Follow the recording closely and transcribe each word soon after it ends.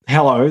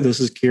hello, this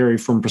is Kerry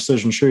from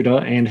Precision Shooter,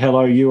 and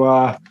hello, you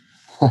are...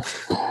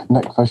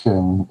 Nick Fisher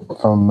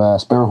from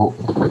Sparrowhawk.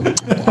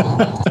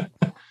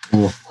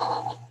 Yeah.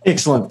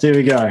 Excellent, there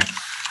we go.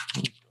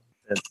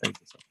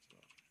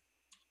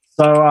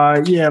 So,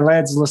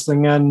 lads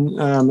listening in,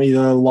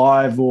 either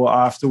live or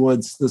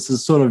afterwards, this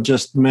is sort of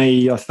just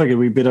me. I figured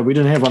we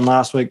didn't have one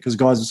last week because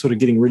guys were sort of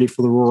getting ready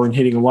for the Raw and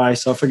heading away,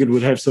 so I figured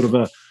we'd have sort of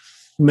a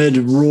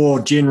mid-Raw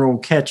general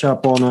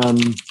catch-up on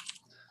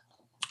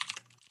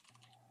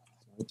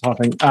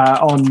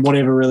on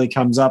whatever really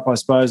comes up, I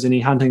suppose,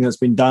 any hunting that's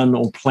been done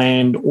or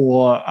planned,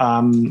 or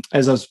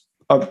it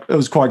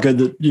was quite good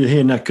that you're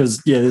here, Nick, because,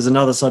 there's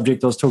another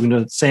subject I was talking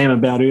to Sam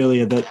about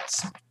earlier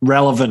that's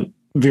relevant,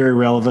 very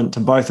relevant to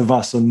both of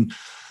us, and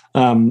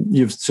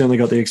you've certainly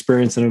got the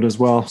experience in it as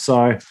well.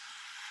 So,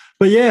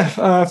 but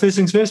first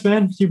things first,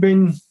 man, you've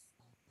been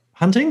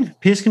hunting,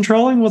 pest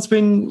controlling. What's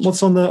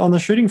on the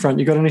shooting front?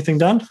 You got anything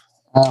done?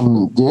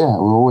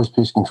 We're always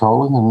pest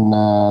controlling, and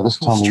this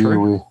time of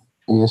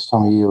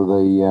year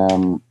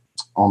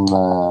on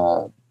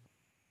the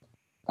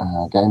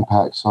game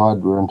park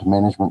side, we're into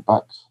management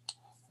bucks.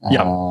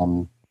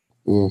 Now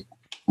that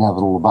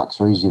all the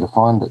bucks are easier to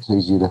find, it's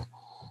easier to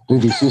do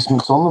the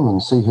assessments on them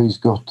and see who's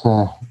got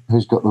the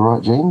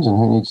right genes and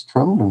who needs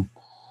trimmed.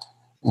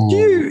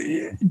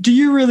 Do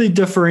you really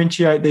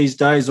differentiate these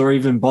days, or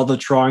even bother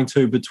trying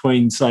to,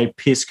 between, say,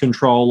 pest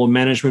control or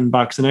management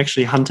bucks and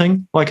actually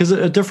hunting? Like, is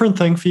it a different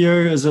thing for you?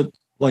 Is it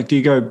like, do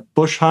you go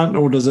bush hunt,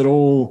 or does it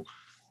all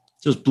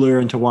just blur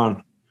into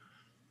one?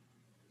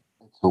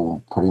 It's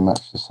all pretty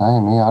much the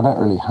same. Yeah, I don't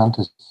really hunt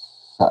as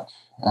such.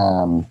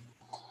 I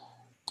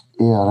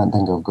don't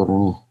think I've got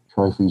any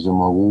trophies on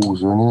my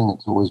walls or anything.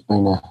 It's always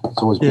been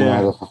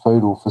either for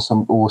food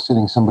or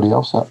setting somebody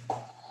else up.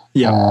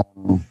 Yeah.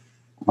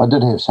 I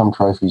did have some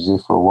trophies there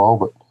for a while,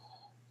 but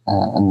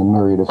in the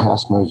myriad of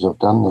house moves I've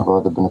done, they've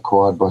either been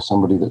acquired by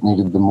somebody that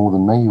needed them more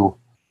than me, or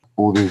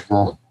they've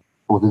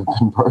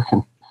been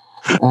broken.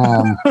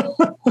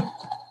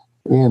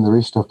 And the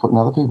rest I've put in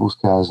other people's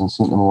cars and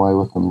sent them away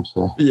with them.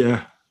 So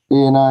the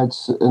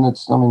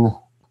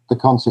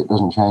concept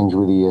doesn't change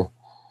whether you're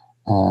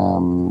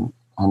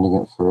hunting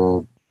it for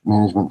a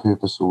management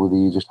purpose or whether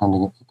you're just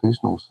hunting it for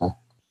personal. So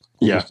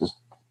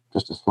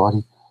just as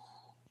flighty.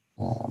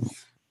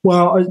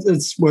 Well,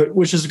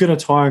 which is going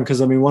to tie in,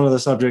 because one of the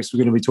subjects we're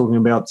going to be talking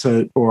about,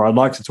 or I'd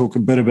like to talk a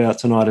bit about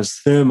tonight, is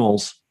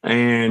thermals.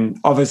 And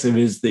obviously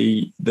there's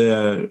the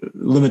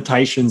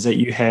limitations that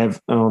you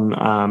have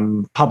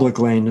on public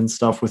land and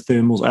stuff with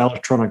thermals,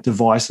 electronic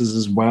devices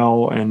as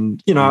well.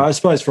 And, I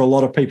suppose for a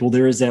lot of people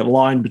there is that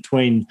line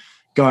between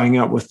going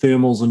up with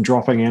thermals and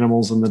dropping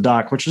animals in the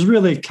dark, which is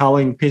really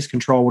culling, pest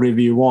control, whatever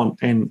you want,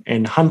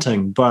 and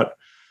hunting. But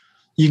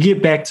you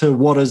get back to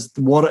what is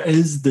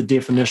the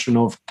definition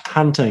of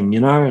hunting,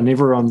 and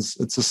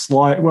it's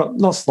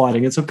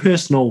a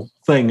personal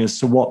thing as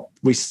to what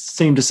we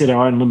seem to set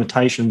our own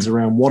limitations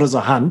around what is a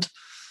hunt,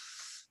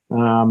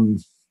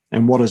 and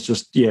what is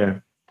just,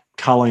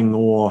 culling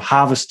or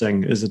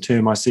harvesting is a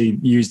term I see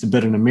used a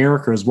bit in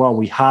America as well.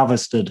 We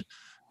harvested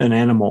an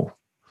animal.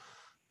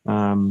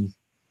 I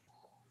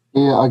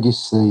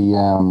guess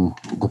the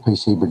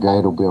PC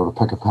brigade will be able to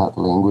pick apart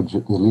the language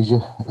at their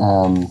leisure.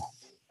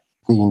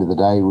 At the end of the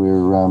day,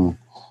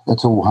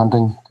 it's all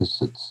hunting, because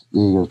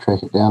you got to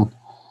track it down.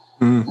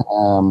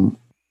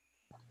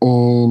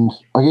 And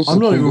I guess I'm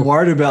not even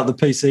worried about the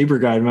PC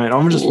brigade, mate.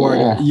 I'm just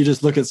worried. You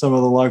just look at some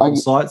of the local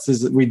sites, is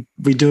that we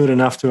do it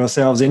enough to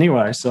ourselves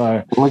anyway.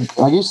 So I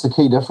guess the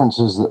key difference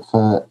is that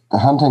for the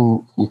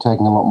hunting, you're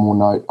taking a lot more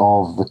note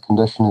of the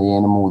condition of the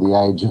animal, the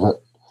age of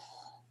it.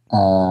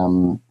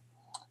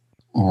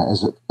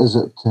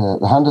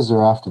 The hunters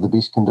are after the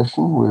best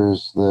condition,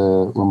 whereas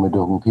when we're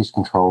doing pest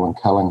control and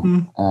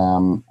culling,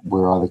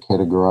 we're either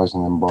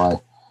categorising them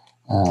by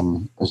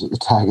is it the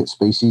target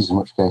species, in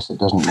which case it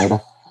doesn't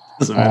matter.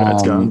 Doesn't matter,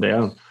 it's going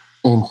down.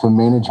 And for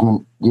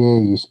management,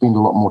 you spend a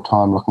lot more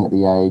time looking at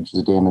the age,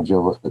 the damage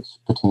of it, its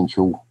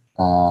potential.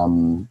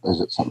 Is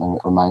it something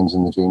that remains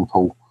in the gene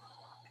pool?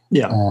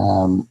 Yeah.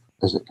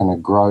 Is it going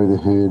to grow the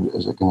herd?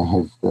 Is it going to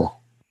have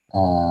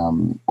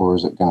or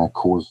is it going to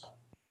cause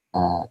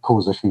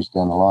issues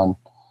down the line?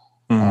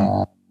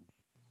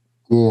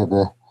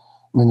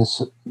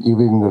 You've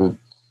even got to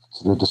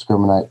sort of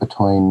discriminate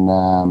between,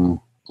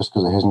 just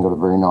because it hasn't got a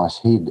very nice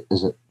head,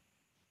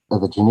 are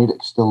the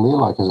genetics still there?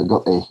 Like, has it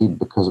got their head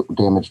because it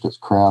damaged its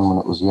crown when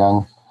it was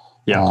young?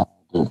 Yeah.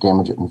 Did it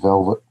damage it in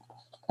velvet?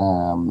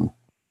 So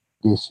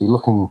you're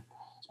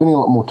spending a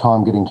lot more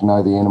time getting to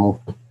know the animal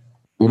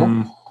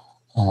better,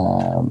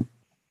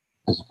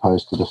 as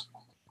opposed to just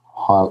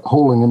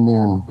hauling in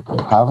there and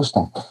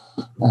harvesting.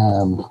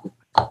 And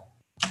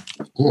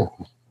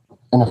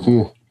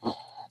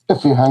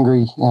if you're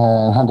hungry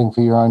and hunting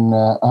for your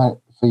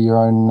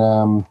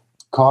own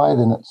kai,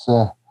 then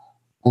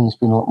then you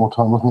spend a lot more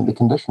time looking at the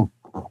condition.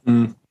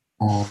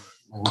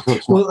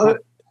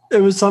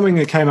 It was something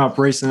that came up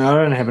recently. I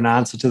don't have an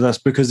answer to this,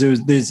 because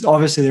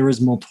there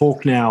is more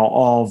talk now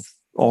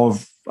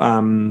of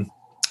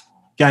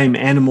game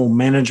animal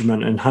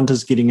management and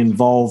hunters getting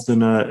involved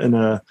in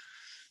a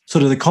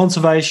sort of the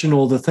conservation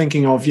or the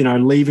thinking of,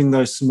 leaving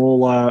those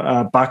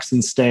smaller bucks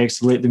and stags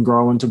to let them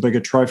grow into bigger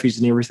trophies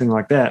and everything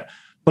like that.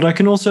 But I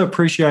can also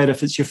appreciate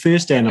if it's your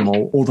first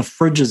animal or the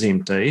fridge is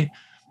empty,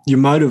 your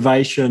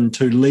motivation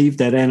to leave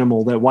that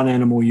animal, that one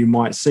animal you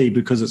might see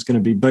because it's going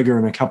to be bigger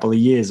in a couple of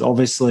years,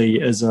 obviously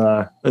is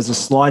a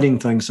sliding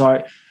thing.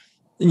 So,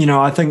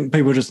 I think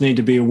people just need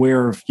to be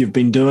aware of you've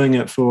been doing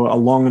it for a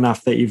long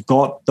enough that you've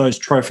got those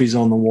trophies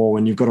on the wall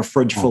and you've got a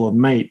fridge full of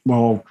meat.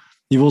 Well,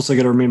 you've also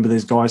got to remember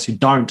there's guys who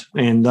don't,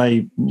 and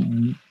they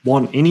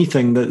want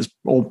anything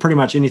or pretty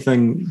much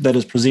anything that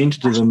is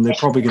presented to them, they're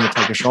probably going to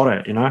take a shot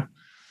at, Well,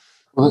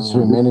 that's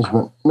through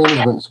management.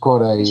 Management's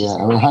quite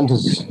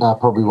hunters are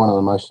probably one of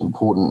the most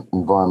important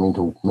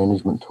environmental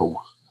management tools.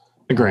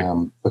 Agree.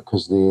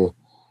 Because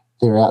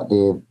they're out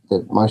there,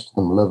 that most of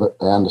them live it,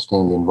 they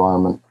understand the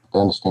environment, they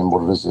understand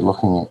what it is they're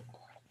looking at.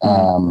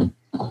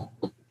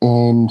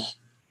 And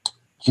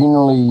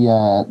generally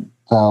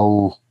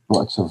they'll,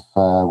 likes of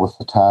with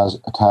the tar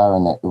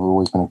and that, we've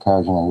always been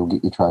encouraging, you'll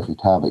get your trophy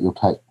tar, but you'll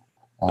take,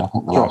 I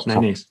think the last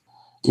trip.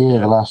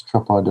 The last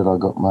trip I did, I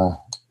got my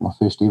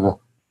first ever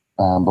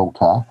bull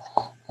tar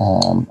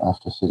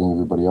after setting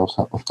everybody else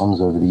up with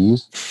ones over the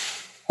years.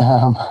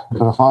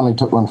 But I finally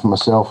took one for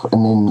myself,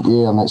 and then,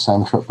 on that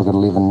same trip we got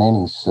 11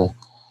 nannies. So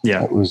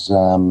it was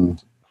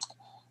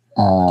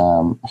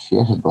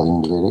shattered by the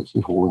end of it,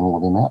 actually, hauling all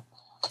of them out.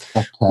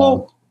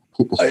 But,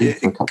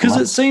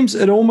 because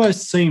it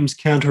almost seems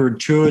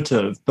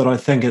counterintuitive, but I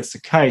think it's the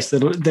case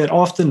that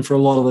often for a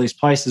lot of these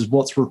places,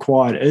 what's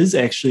required is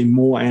actually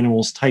more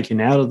animals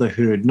taken out of the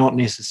herd, not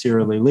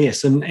necessarily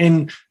less.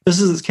 And this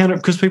is it's counter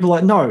because people are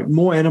like, no,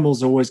 more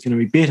animals are always going to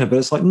be better, but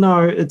it's like,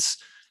 no, it's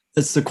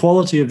the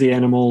quality of the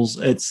animals,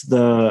 it's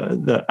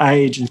the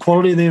age and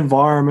quality of the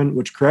environment,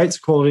 which creates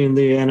quality in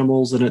the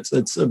animals, and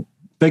it's a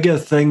bigger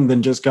thing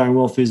than just going,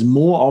 well, if there's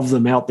more of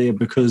them out there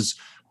because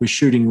we're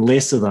shooting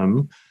less of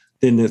them,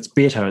 then it's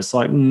better. It's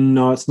like,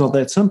 no, it's not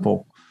that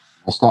simple.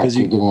 They start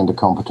getting into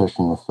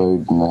competition with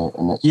food, and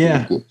that's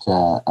where you get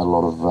a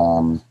lot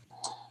of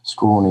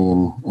scrawny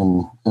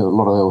and a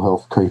lot of ill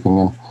health creeping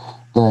in.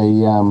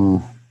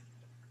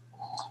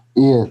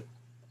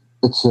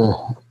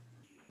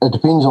 It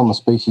depends on the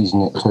species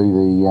in it too.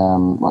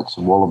 Like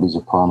the wallabies are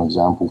a prime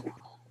example.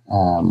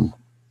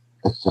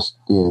 It's just,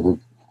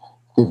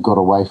 they've got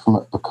away from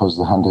it because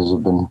the hunters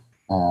have been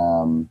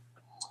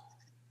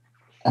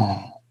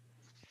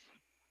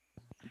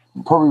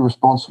probably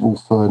responsible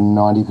for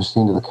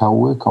 90% of the cull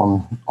work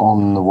on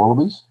the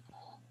wallabies.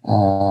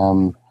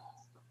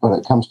 But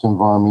it comes to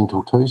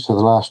environmental too. So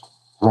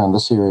around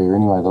this area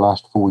anyway, the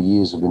last 4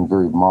 years have been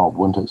very mild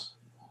winters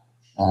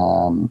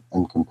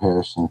in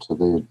comparison to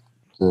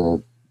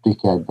the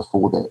decade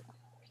before that.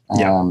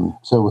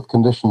 So with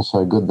conditions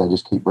so good, they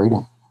just keep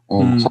breeding.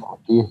 And so,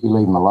 you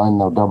leave them alone,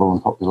 they'll double in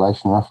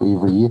population roughly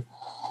every year.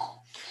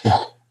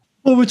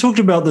 Well, we talked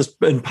about this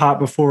in part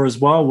before as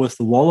well with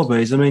the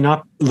wallabies. I mean,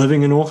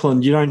 living in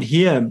Auckland, you don't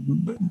hear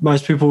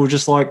most people were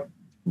just like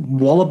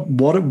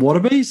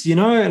wallabies,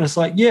 and it's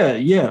like,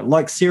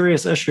 like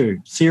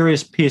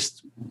serious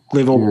pest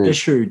level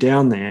issue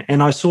down there.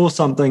 And I saw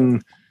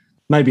something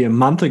maybe a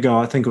month ago,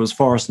 I think it was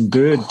Forest and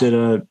Bird,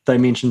 they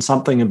mentioned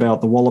something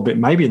about the wallaby,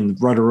 maybe in the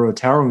Rotorua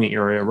Tauranga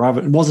area,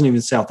 it wasn't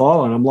even South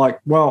Island. I'm like,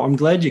 well, I'm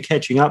glad you're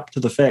catching up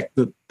to the fact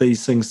that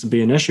these things to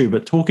be an issue,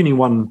 but talk to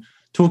anyone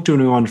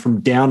from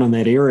down in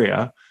that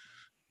area,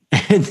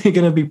 and they're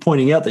going to be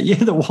pointing out that,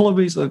 the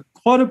wallabies are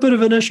quite a bit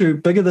of an issue,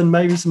 bigger than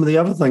maybe some of the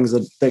other things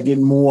that get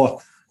more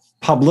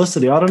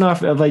publicity. I don't know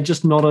if are they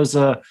just not as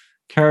a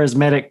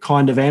charismatic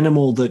kind of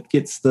animal that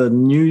gets the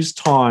news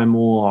time,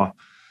 or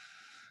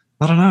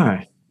I don't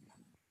know.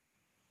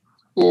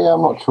 Yeah,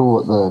 I'm not sure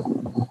what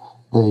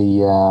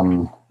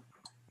the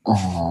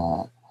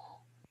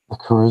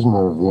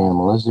charisma of the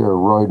animal is. They're a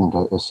rodent,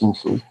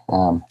 essentially.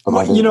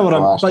 But you know what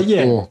I'm...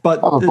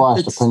 But I have a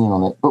biased opinion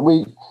on that. But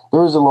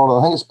there is a lot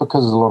of... I think it's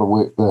because there's a lot of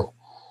work there.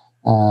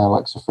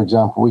 So for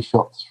example, we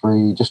shot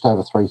just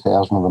over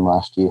 3,000 of them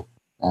last year.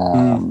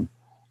 And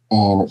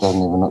it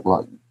doesn't even look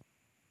like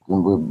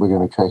we're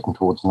going to be tracking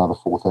towards another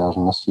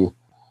 4,000 this year.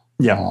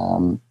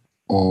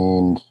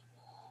 And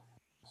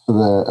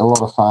for a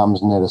lot of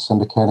farms and that are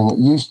syndicating, it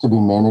used to be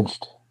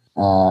managed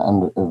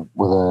with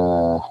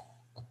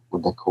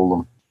what they call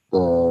them,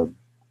 the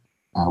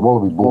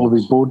wallaby board.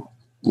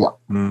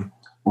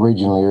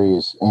 Regional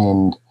areas,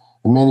 and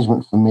the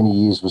management for many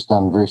years was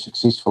done very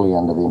successfully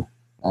under them.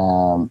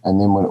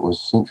 And then when it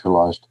was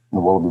centralised, the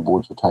wallaby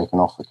boards were taken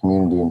off the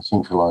community and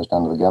centralised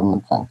under the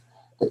government thing.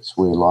 That's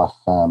where life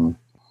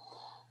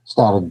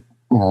started.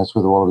 That's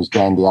where the wallabies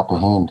gained the upper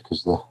hand,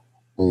 because the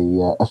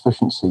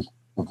efficiency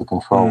of the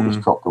control just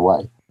dropped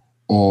away,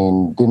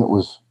 and then it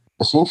was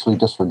essentially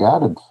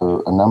disregarded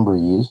for a number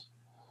of years.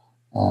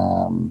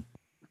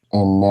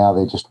 And now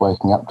they're just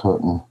waking up to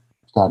it and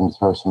starting to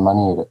throw some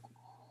money at it.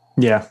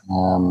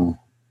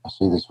 I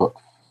see there's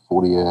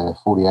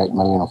 48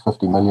 million or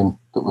 50 million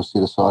that was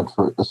set aside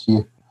for it this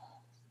year.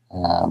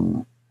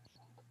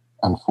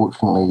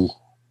 Unfortunately,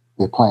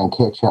 they're playing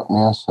catch up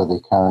now, so their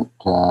current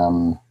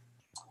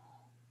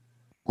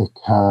the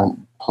current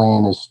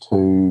plan is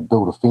to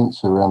build a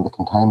fence around the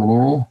containment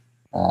area.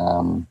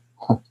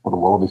 What a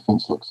wallaby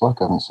fence looks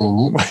like, I haven't seen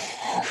yet.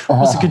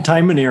 What's the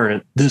containment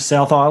area? The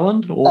South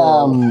Island?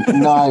 Or?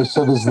 No,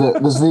 so there's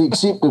the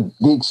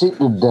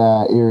accepted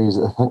areas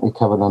that I think they're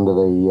covered under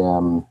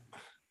the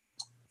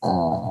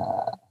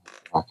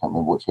I can't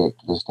remember which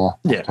act it is now,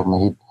 off the top of my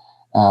head.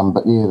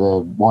 But yeah,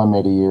 the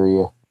Waimate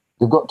area,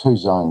 they've got two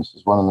zones.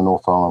 There's one in the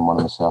North Island, one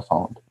in the South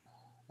Island,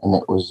 and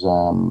that was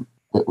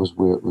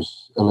where it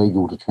was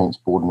illegal to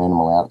transport an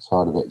animal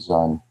outside of that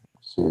zone.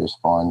 Serious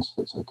fines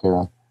that's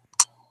occurring.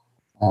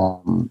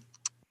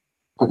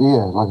 But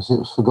yeah, like I said, it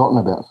was forgotten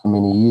about for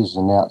many years,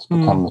 and now it's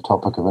become the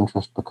topic of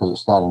interest because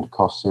it's starting to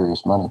cost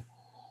serious money.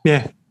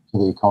 Yeah, to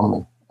the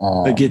economy.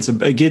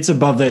 It gets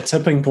above that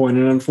tipping point,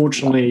 and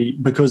unfortunately,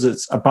 because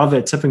it's above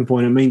that tipping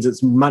point, it means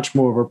it's much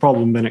more of a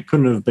problem than it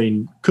could have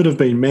been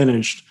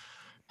managed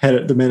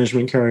had the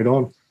management carried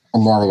on.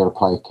 And now they've got to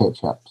play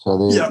catch up. So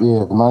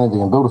the money they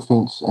can build a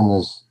fence, and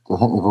I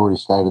think they've already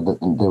stated that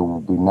there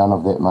will be none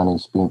of that money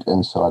spent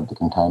inside the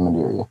containment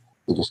area.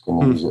 They're just going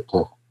to use it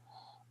to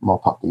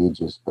mop up the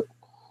edges. But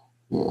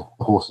yeah,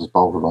 the horse is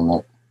bolted on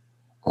that.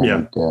 They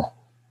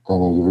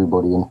need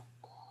everybody in.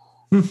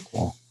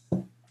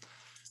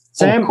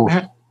 Sam,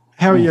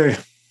 how are you?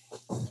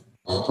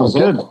 I'm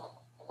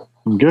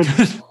good.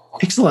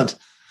 Excellent.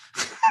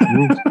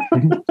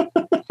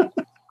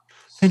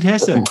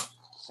 Fantastic.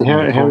 How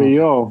are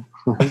y'all?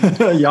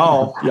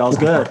 Y'all's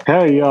good.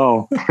 How are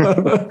y'all?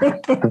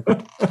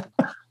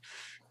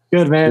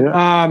 Good, man.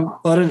 Yeah.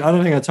 I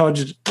don't think I told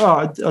you.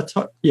 I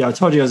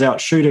told you I was out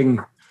shooting.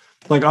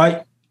 Like,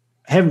 I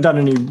haven't done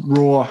any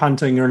raw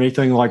hunting or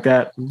anything like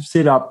that.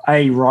 Set up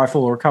a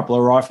rifle or a couple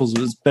of rifles.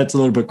 That's a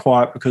little bit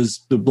quiet because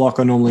the block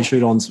I normally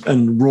shoot on's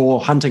in raw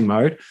hunting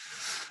mode.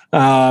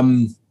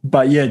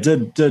 But yeah,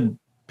 did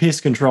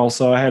pest control.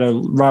 So I had a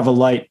rather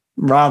late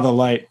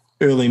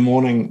early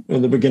morning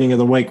at the beginning of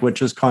the week,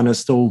 which is kind of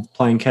still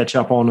playing catch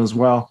up on as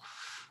well.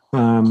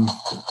 But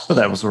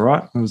that was all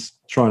right. I was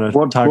trying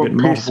to target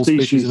multiple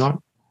species a night.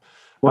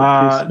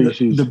 What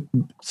species? The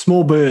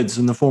small birds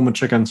in the form of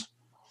chickens.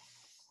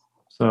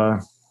 So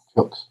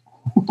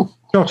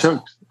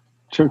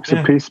Chooks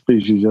are pest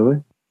species, are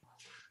they?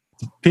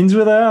 Depends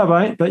where they are,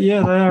 mate. But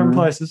yeah, they are in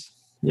places.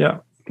 Yeah.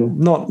 Okay.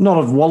 Not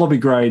of wallaby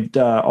grade,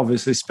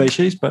 obviously,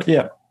 species, but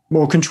yeah.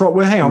 More control.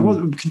 Well, hang on.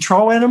 What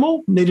control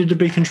animal needed to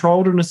be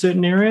controlled in a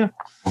certain area?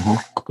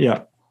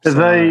 Yeah.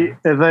 Are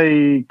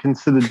they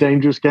considered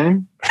dangerous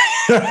game?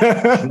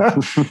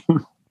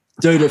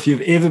 Dude, if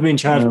you've ever been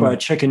charged by a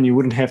chicken, you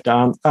wouldn't have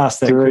to ask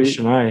that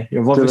question, eh?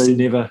 You've obviously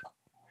never.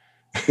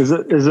 Is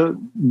it?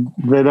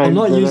 I'm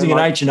not using an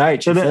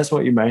H&H, if that's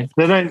what you mean.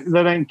 They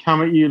don't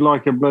come at you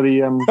like a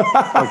bloody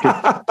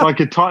like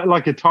a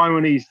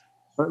Taiwanese,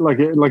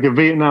 like a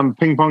Vietnam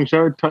ping pong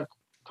show,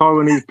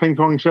 Taiwanese ping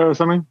pong show or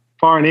something,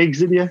 firing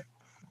eggs at you.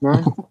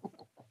 No,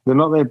 they're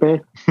not that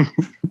bad.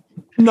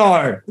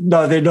 No,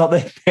 they're not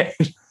that bad.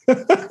 Is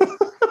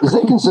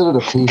that considered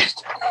a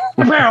pest?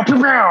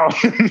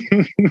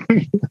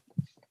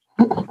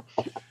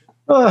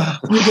 You're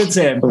good,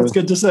 Sam. That's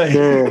good to see.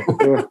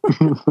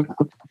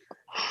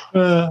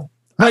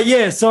 But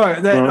yeah,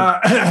 sorry,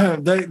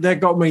 that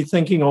got me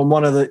thinking on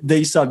one of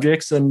these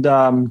subjects, and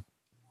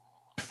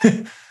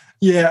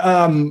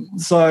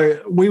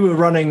so we were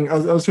running. I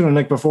was talking to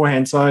Nick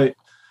beforehand. So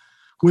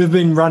we've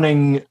been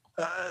running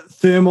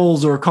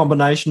thermals, or a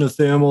combination of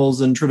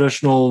thermals and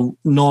traditional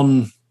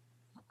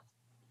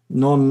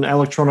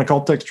non-electronic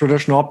optics,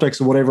 traditional optics,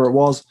 or whatever it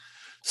was.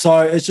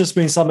 So it's just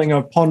been something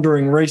I'm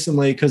pondering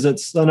recently, because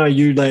I know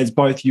you lads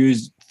both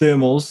use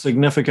thermals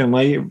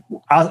significantly.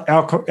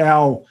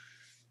 Our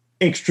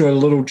extra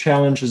little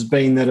challenge has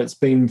been that it's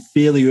been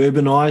fairly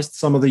urbanized,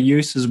 some of the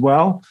use as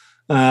well.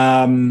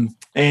 And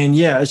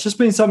yeah, it's just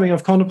been something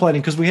I've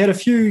contemplated, because we had a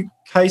few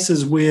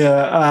cases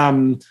where,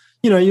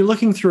 you're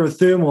looking through a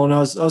thermal, and I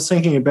was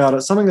thinking about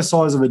it, something the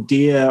size of a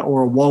deer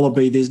or a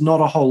wallaby, there's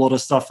not a whole lot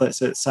of stuff that's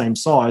that same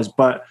size,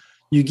 but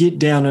you get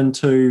down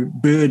into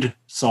bird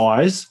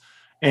size,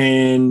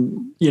 and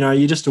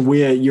you're just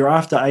aware you're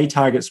after a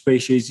target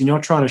species, you're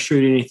not trying to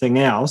shoot anything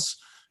else.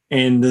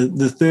 And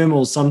the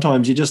thermals,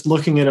 sometimes you're just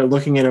looking at it.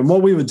 And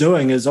what we were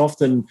doing is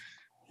often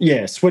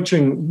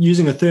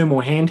using a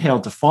thermal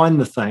handheld to find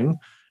the thing,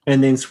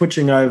 and then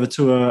switching over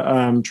to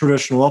a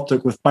traditional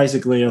optic with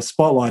basically a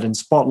spotlight and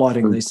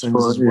spotlighting these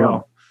things as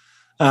well.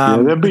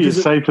 That'd be the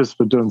safest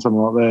for doing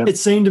something like that. It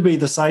seemed to be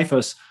the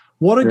safest.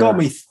 What it got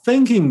me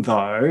thinking,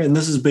 though, and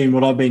this has been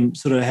what I've been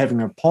sort of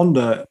having a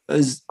ponder,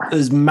 is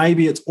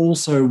maybe it's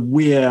also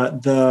where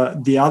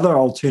the other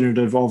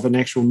alternative of an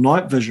actual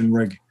night vision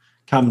rig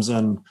comes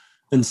in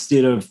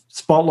instead of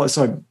spotlight.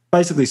 So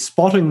basically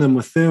spotting them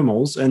with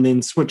thermals and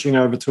then switching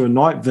over to a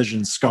night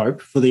vision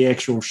scope for the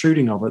actual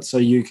shooting of it, so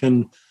you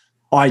can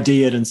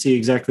ID it and see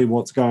exactly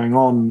what's going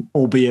on,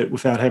 albeit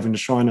without having to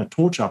shine a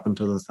torch up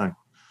into the thing.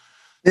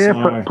 Yeah,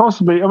 but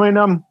possibly. I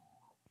mean,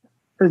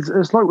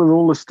 it's like with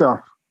all this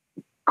stuff.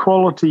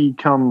 Quality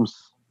comes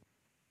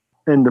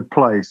into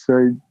play.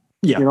 So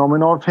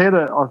I've had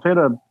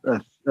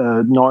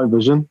a night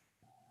vision,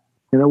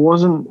 and it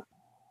wasn't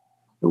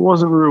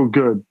real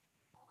good.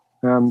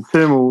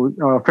 Thermal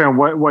I found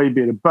way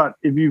better. But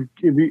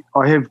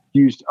I have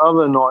used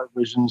other night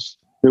visions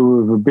that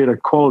were of a better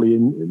quality,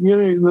 and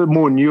the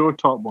more newer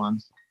type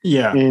ones.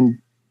 Yeah. And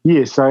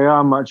yes, they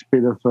are much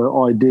better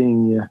for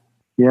IDing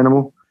the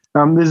animal.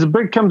 There's a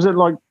bit comes at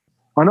like,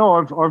 I know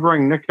I've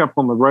rang Nick up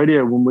on the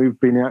radio when we've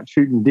been out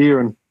shooting deer,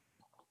 and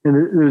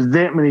there's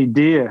that many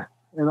deer,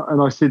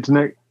 and I said to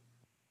Nick,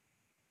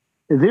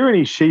 "Are there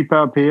any sheep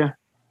up here?"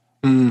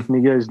 And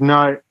he goes,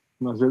 "No."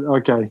 And I said,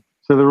 "Okay,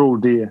 so they're all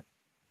deer."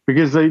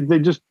 Because they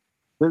just,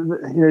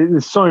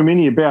 there's so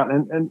many about,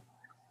 and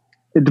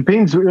it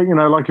depends,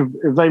 like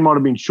if they might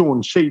have been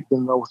shorn sheep,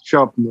 then they'll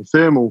show up in the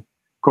thermal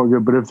quite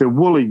good. But if they're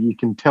woolly, you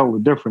can tell the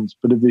difference.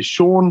 But if they're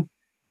shorn,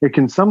 it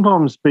can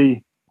sometimes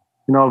be,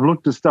 I've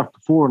looked at stuff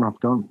before and I've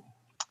gone,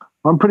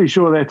 I'm pretty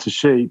sure that's a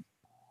sheep.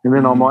 And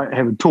then I might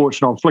have a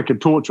torch and I'll flick a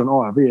torch on,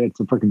 yeah, it's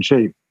a fucking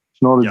sheep.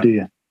 It's not a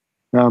deer.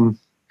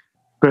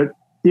 But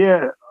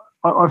yeah,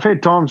 I've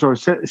had times where I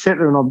sat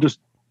there and I've just,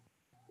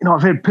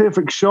 I've had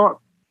perfect shot,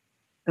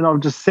 and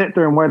I've just sat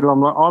there and waited. I'm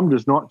like, I'm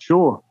just not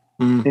sure.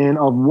 And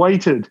I've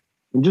waited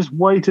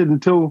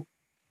until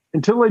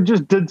they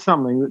just did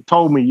something that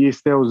told me,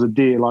 yes, there was a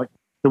deer. Like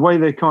the way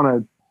they kind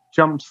of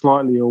jumped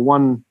slightly, or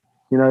one,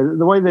 the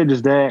way they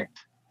just act,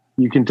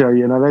 you can tell,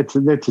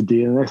 that's a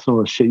deer, and that's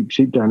not a sheep.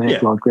 Sheep don't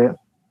act like that.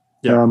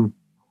 Yeah.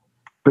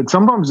 But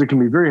sometimes it can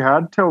be very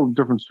hard to tell the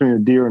difference between a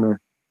deer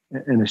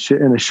and a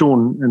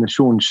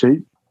shorn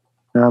sheep,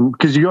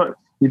 because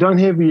you don't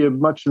have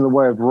much in the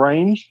way of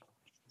range.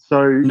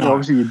 So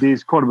obviously your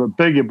deer's quite a bit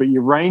bigger, but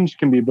your range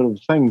can be a bit of a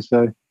thing.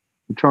 So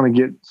you're trying to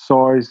get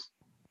size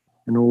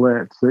and all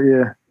that. So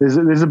yeah,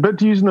 there's a bit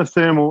to using a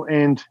thermal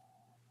and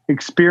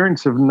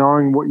experience of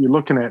knowing what you're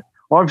looking at.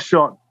 I've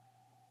shot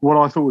what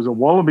I thought was a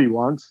wallaby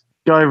once,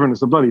 go over and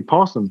it's a bloody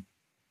possum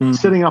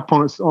sitting up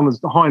on its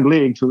hind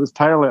legs with its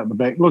tail out the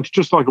back. Looks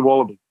just like a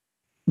wallaby.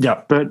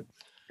 Yeah, but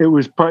it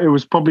was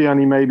probably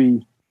only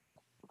maybe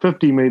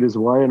 50 meters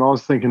away, and I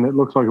was thinking it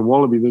looks like a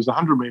wallaby. There's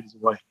 100 meters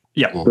away.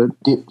 Yeah, but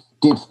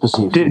depth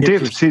perception.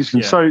 Depth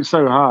perception,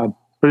 so hard.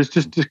 But it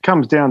just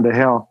comes down to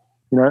how,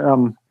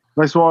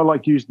 that's why I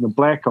like using the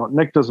black hot.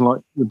 Nick doesn't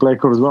like the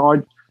black hot as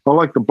well. I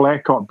like the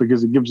black hot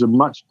because it gives a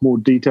much more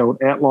detailed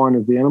outline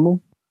of the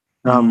animal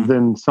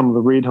than some of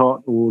the red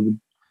hot or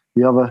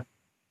the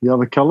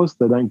other colours.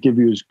 They don't give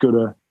you as good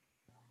a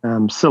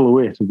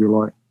silhouette, if you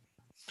like.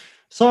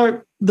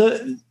 So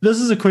this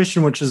is a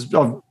question which is,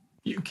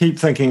 you keep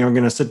thinking I'm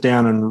going to sit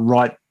down and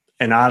write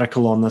an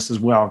article on this as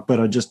well,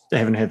 but I just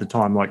haven't had the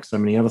time, like so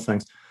many other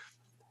things.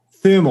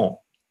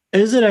 Thermal,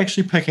 is it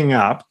actually picking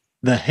up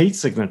the heat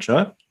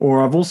signature,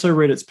 or I've also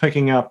read it's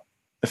picking up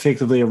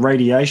effectively a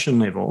radiation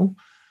level?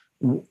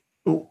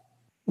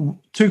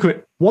 Too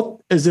quick, what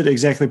is it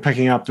exactly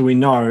picking up? Do we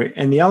know?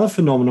 And the other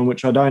phenomenon,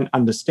 which I don't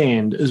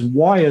understand, is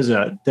why is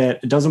it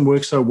that it doesn't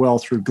work so well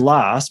through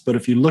glass, but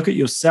if you look at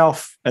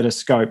yourself at a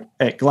scope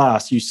at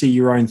glass, you see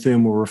your own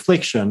thermal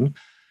reflection,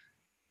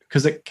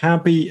 because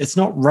it's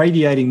not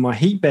radiating my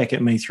heat back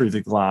at me through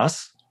the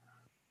glass,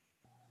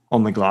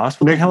 on the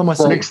glass. What the hell am I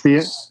saying?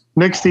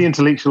 Next the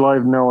intellectual, I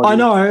have no idea. I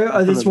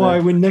know. That's why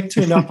when Nick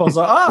turned up, I was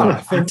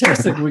like,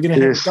 fantastic. We're going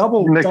to have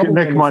double.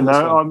 Nick might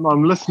know.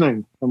 I'm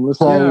listening.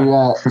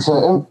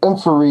 So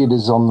infrared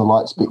is on the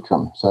light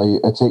spectrum. So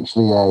it's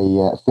actually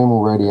a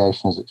thermal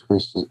radiation is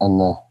expressed in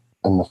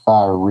the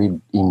far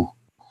red end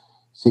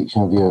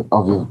section of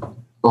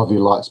your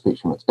light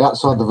spectrum. It's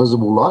outside the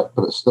visible light,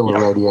 but it's still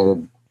a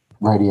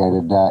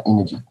radiated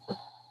energy.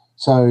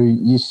 So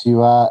yes,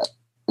 you are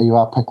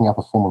picking up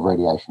a form of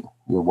radiation.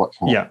 You're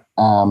watching it.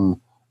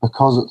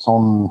 Because it's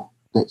on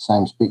that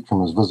same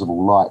spectrum as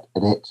visible light,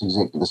 it acts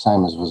exactly the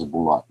same as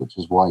visible light, which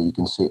is why you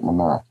can see it in a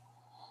mirror.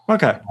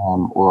 Okay.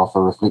 Or off a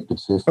reflected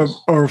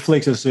surface. Or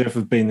reflective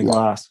surface being the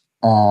glass.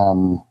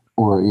 The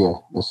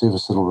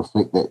surface that'll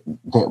reflect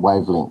that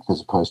wavelength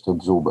as opposed to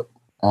absorb it.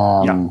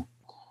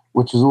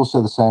 Which is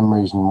also the same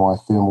reason why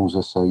thermals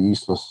are so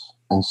useless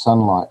in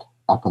sunlight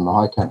up in the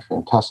high country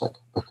in tussock,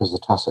 because the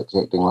tussock's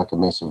acting like a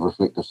massive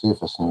reflective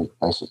surface and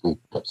you're basically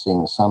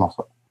seeing the sun off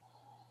it.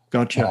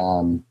 Gotcha.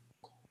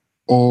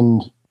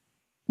 And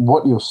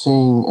what you're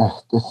seeing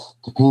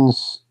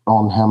depends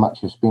on how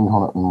much you spend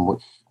on it and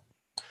which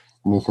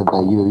method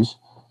they use.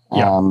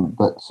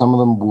 But some of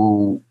them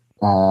will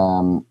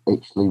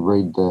actually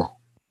read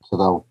so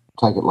they'll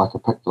take it like a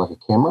picture, like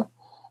a camera.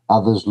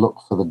 Others look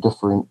for the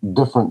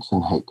difference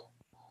in heat.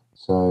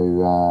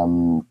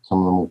 So some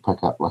of them will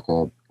pick up like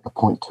a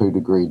 0.2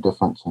 degree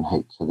difference in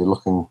heat. So they're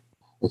looking,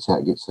 it's how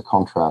it gets the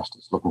contrast.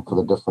 It's looking for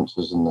the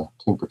differences in the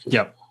temperatures.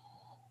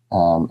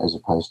 As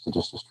opposed to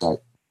just a straight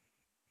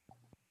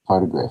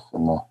photograph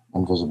in the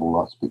invisible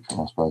light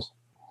spectrum, I suppose.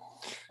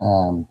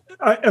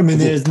 I mean,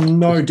 there is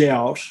no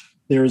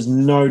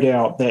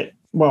doubt that,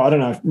 well, I don't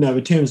know, no,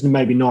 the terms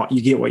maybe not,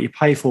 you get what you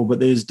pay for,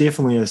 but there's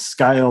definitely a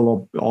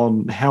scale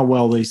on how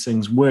well these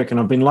things work. And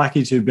I've been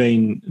lucky to have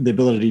been the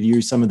ability to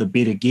use some of the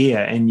better gear,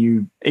 and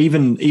you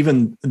even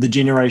the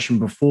generation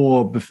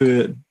before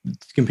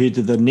compared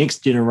to the next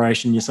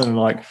generation, you're sort of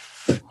like,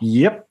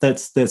 Yep,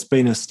 that's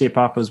been a step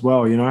up as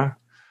well, you know.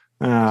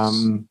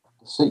 The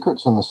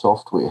secret's in the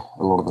software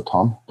a lot of the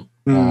time.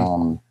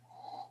 And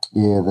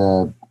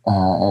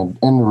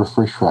the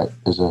refresh rate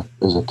is a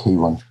key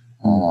one.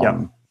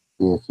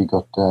 If you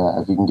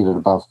can get it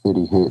above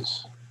 30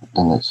 hertz,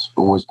 then it's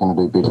always going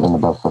to do better than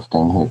above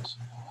 15 hertz.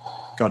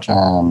 Gotcha.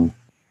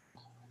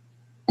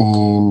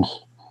 And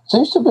it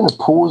seems to have been a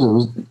pause.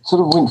 It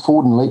sort of went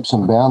forward in leaps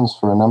and bounds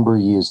for a number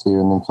of years there,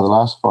 and then for the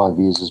last 5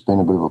 years, there's been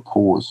a bit of a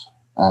pause.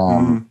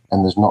 And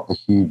there's not the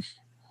huge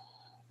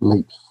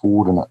leaps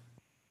forward in it.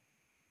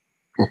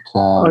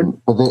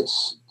 But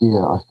that's,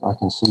 I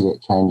can see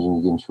that changing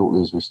again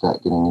shortly as we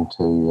start getting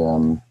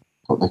into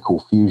what they call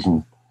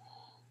fusion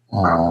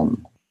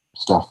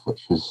stuff,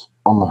 which is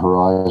on the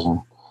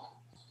horizon,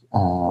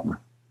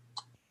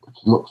 which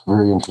looks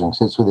very interesting.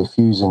 So that's where they're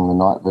fusing the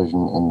night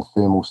vision and the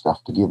thermal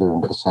stuff together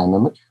into the same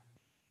image.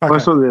 Okay. I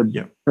saw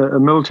a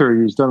military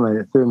use, don't they,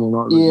 a thermal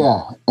night vision?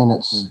 Yeah, and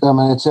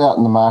it's out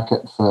in the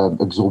market for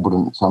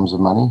exorbitant sums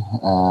of money,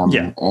 and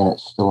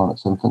it's still in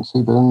its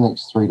infancy. But in the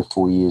next 3 to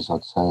 4 years,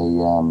 I'd say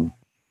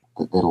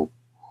that'll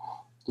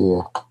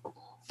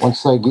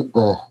once they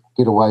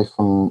get away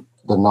from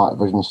the night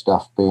vision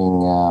stuff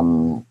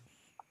being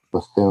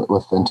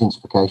with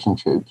intensification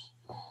tubes,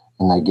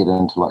 and they get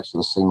into like the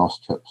CMOS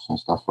chips and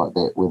stuff like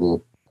that, where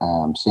they're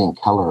seeing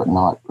colour at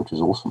night, which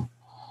is awesome.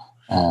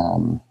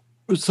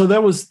 So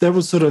that was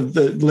sort of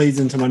that leads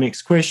into my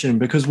next question,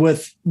 because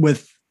with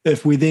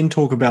if we then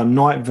talk about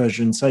night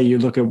vision, say you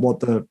look at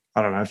what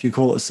I don't know if you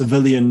call it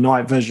civilian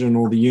night vision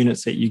or the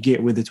units that you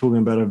get where they're talking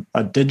about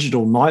a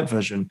digital night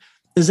vision,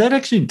 is that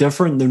actually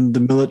different than the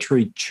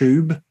military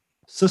tube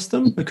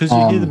system? Because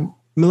you hear the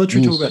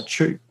military talk about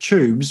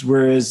tubes,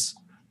 whereas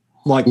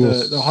like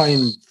the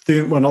high-end,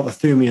 not the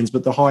thermions,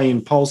 but the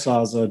high-end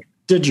pulsars are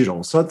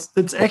digital. So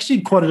it's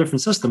actually quite a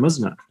different system,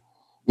 isn't it?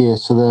 Yeah,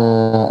 so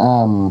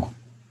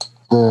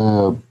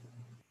the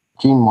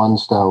Gen 1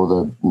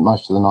 style,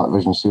 most of the night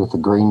vision see with the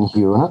green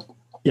hue in it.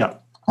 Yeah.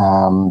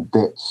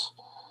 That's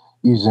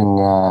using,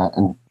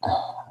 and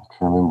I'm trying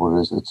to remember what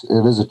it is.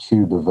 It is a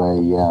tube of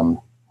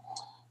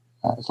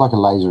it's like a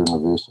laser in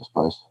reverse, I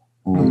suppose.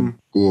 And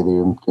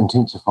they're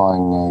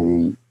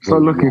intensifying it's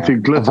like looking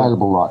through glitter.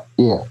 Available light.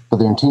 Yeah, but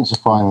they're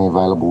intensifying the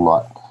available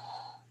light.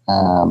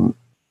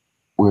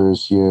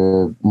 Whereas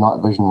your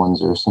night vision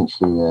ones are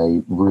essentially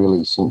a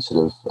really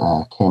sensitive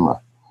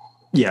camera.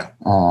 Yeah.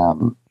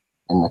 And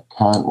the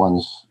current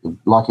ones,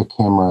 like a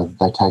camera,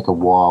 they take a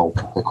while.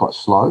 They're quite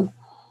slow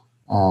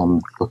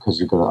because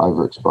you've got to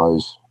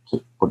overexpose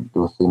with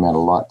the amount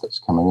of light that's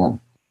coming in.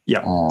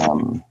 Yeah.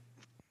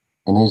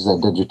 And as they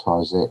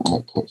digitise that and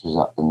that catches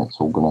up, then that's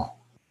all going to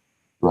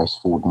race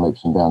forward in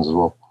leaps and bounds as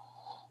well.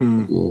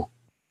 Yeah.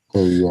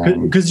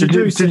 Because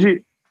did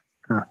you?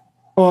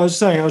 Oh, I was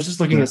saying, I was just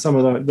looking at some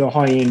of the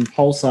high-end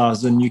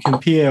pulsars, and you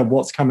compare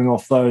what's coming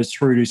off those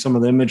through to some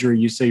of the imagery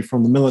you see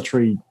from the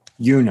military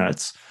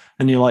units,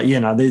 and you're like,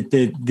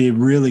 they're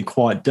really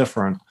quite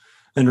different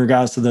in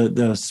regards to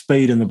the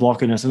speed and the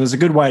blockiness. And there's a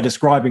good way of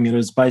describing it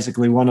is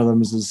basically one of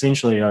them is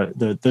essentially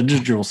the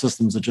digital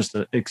systems are just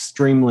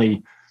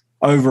extremely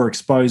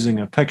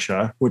overexposing a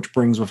picture, which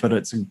brings with it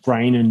its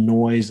grain and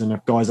noise. And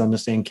if guys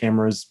understand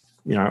cameras,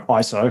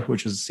 ISO,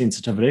 which is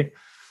sensitivity,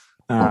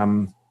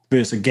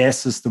 versus a gas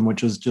system,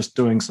 which is just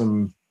doing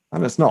some,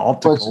 and it's not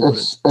optical.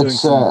 It's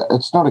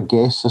not a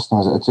gas system,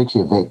 is it? It's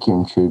actually a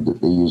vacuum tube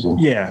that they're using.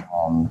 Yeah.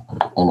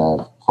 In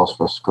a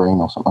phosphorus screen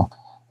or something.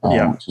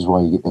 Which is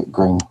why you get that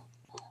green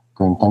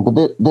thing. But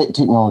that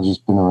technology's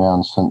been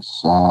around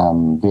since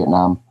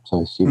Vietnam,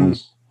 so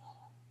 70s.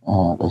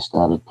 They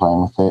started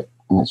playing with that,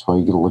 and that's why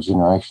you get all the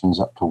generations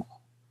up to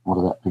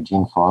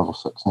Gen 5 or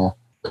 6 now.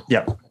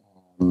 Yeah.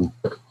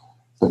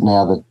 But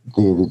now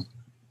they're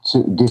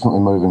definitely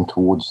moving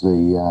towards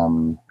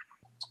the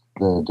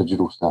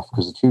digital stuff,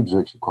 because the tubes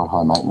are actually quite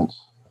high maintenance.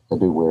 They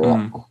do wear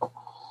out,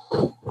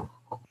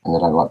 and they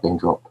don't like being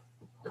dropped.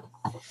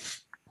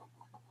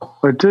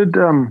 I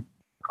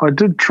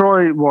did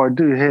try. Well, I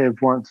do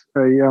have once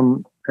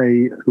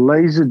a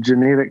laser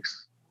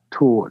genetics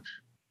torch.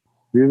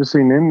 Have you ever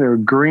seen them? They're a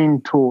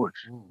green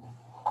torch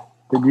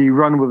that you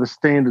run with a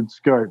standard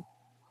scope,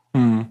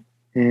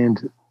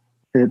 and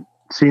it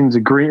sends a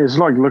green. It's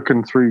like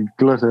looking through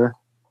glitter.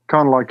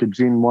 Kind of like a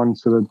Gen 1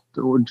 sort of,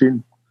 or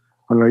Gen,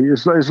 I don't know,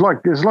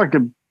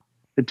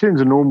 it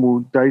turns a normal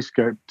day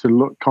scope to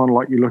look kind of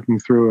like you're looking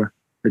through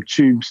a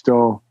tube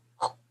style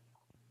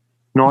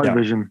night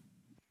vision.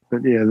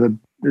 But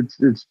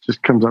it's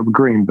just comes up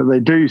green. But they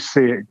do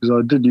see it, because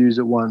I did use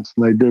it once,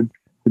 and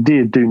the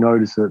deer do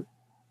notice it.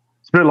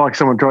 It's a bit like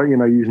someone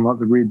using like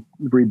the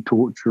red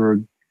torch or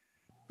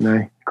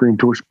green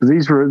torch. But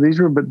these were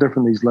a bit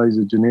different, these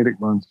laser genetic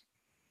ones.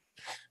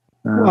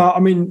 Well, I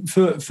mean,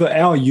 for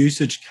our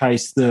usage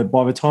case,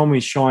 by the time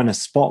we shine a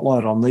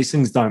spotlight on, these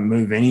things don't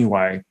move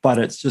anyway, but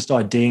it's just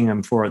IDing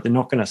them for it. They're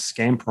not going to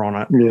scamper on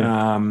it.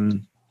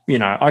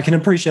 Yeah. I can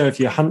appreciate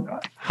if you're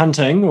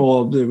hunting,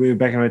 or we're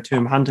back in our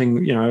term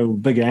hunting,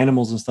 bigger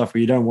animals and stuff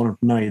where you don't want them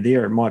to know you're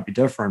there, it might be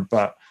different.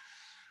 But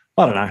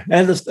I don't know.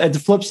 And at the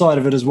flip side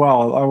of it as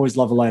well, I always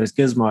love the latest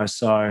gizmo.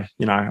 So,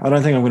 you know, I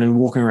don't think I'm going to be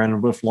walking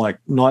around with like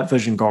night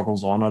vision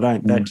goggles on.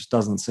 That just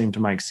doesn't seem to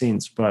make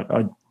sense. But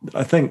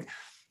I think it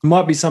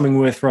might be something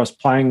worth for us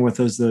playing with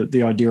is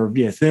the idea of,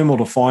 thermal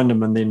to find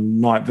them and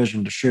then night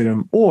vision to shoot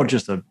them, or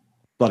just a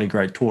bloody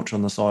great torch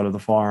on the side of the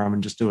firearm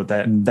and just do it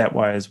that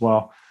way as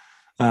well.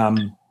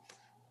 With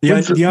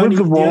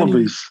the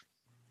wallabies.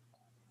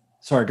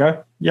 Sorry,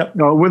 go. Yep.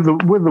 No, with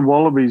the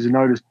wallabies,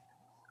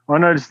 I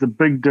noticed the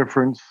big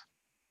difference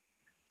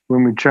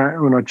when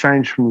I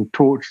changed from the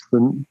torch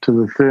to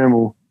the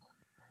thermal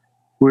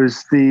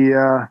was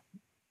the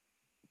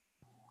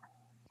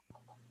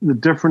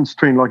difference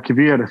between, like, if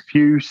you had a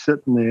few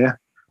sitting there,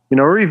 you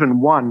know, or even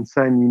one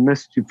saying you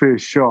missed your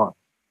first shot,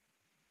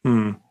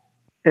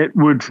 it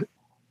wouldn't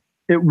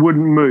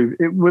move.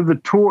 With the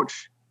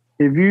torch,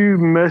 if you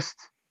missed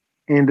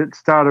and it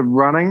started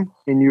running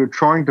and you were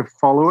trying to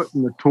follow it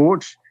in the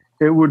torch,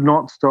 it would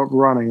not stop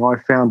running, I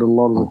found a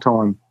lot of the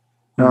time.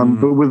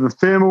 But with the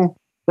thermal,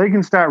 they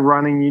can start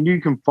running and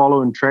you can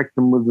follow and track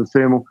them with the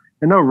thermal,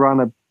 and they'll run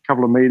a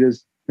couple of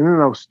meters and then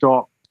they'll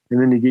stop and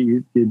then you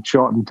get your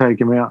shot and take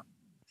them out.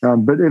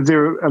 But if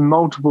there are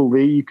multiple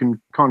there, you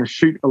can kind of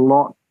shoot a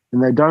lot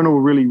and they don't all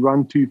really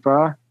run too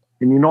far,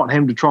 and you're not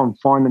having to try and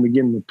find them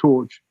again in the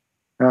torch.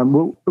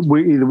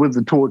 We either with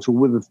the torch or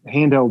with the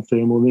handheld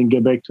thermal, and then go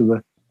back to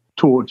the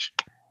torch.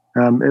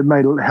 It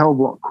made it a hell of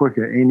a lot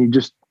quicker, and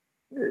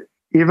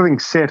everything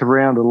sat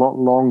around a lot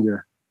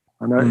longer.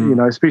 I know, you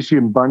know, especially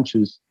in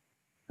bunches.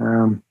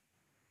 It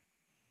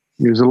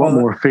was a lot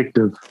more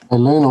effective. They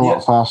learn a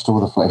lot faster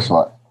with a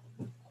flashlight.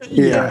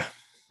 Yeah.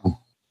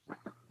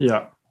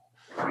 You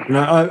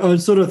know, I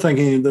was sort of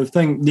thinking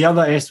the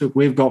other aspect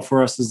we've got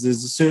for us is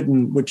there's a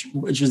certain, which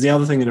is the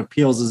other thing that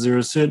appeals, is there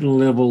a certain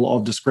level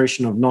of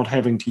discretion of not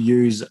having to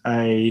use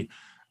a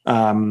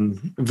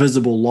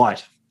visible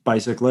light,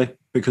 basically,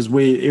 because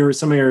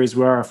some areas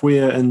where if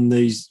we're in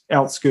these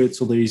outskirts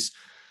or these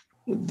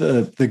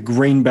the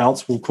green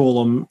belts, we'll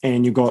call them,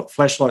 and you've got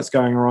flashlights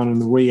going around in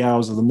the wee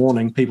hours of the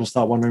morning, people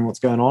start wondering what's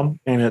going on,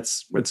 and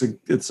it's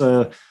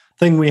a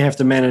thing we have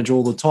to manage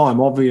all the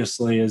time.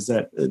 Obviously, is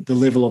that the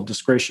level of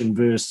discretion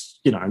versus,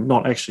 you know,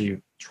 not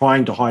actually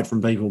trying to hide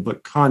from people,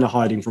 but kind of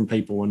hiding from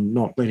people and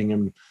not letting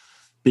them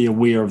be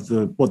aware of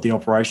what the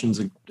operations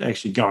are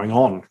actually going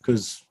on,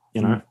 because,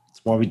 you know,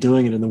 that's why we're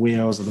doing it in the wee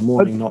hours of the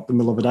morning, not the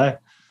middle of the day.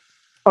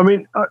 I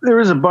mean, there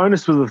is a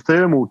bonus with the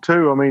thermal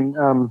too. I mean,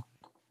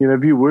 you know,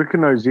 if you work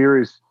in those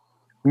areas,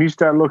 when you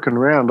start looking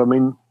around, I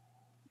mean,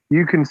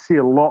 you can see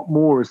a lot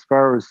more as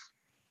far as,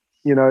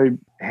 you know,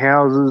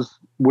 houses,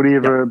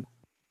 whatever,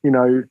 you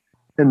know,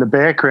 in the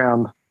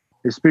background.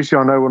 Especially,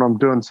 I know when I'm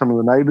doing some of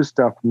the neighbour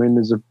stuff. I mean,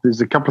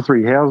 there's a couple of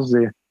 3 houses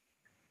there,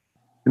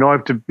 and I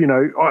have to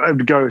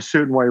go a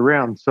certain way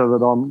around so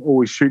that I'm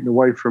always shooting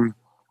away from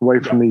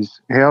these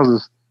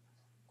houses.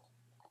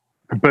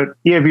 But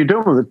yeah, if you're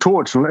doing it with a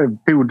torch,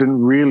 and people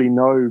didn't really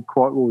know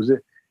quite what was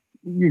it,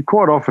 you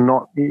quite often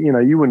not, you know,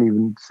 you wouldn't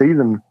even see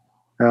them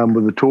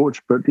with a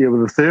torch. But yeah,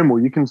 with a thermal,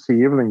 you can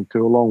see everything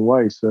to a long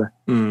way. So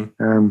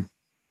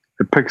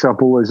it picks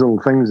up all those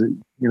little things that,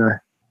 you know.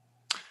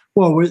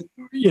 Well,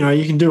 you know,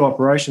 you can do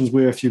operations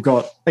where if you've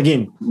got,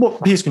 again,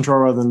 pest control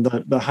rather than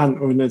the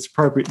hunt when it's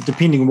appropriate,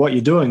 depending on what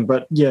you're doing.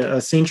 But yeah,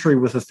 a sentry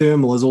with a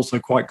thermal is also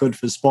quite good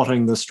for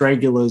spotting the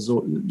stragglers,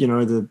 or, you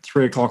know, the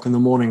 3 o'clock in the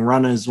morning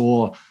runners,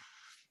 or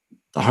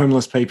the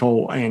homeless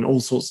people, and all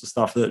sorts of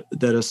stuff that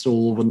are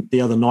still the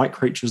other night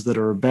creatures that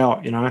are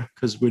about, you know,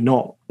 because we're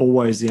not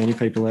always the only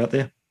people out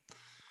there.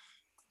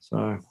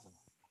 So,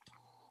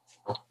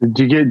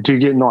 do you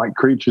get night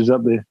creatures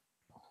up there?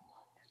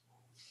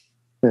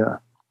 Yeah.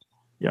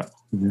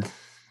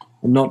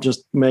 And not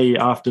just me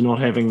after not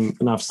having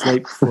enough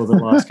sleep for the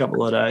last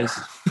couple of days.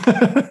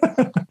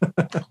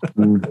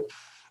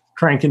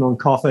 Cranking on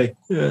coffee.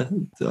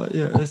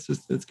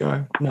 It's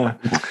going. No.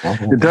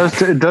 It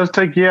does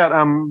take you out.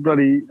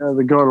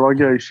 The guy that I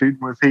go shooting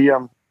with,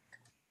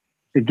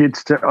 it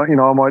gets to, you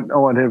know, I might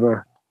have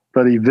a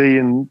bloody V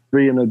and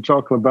a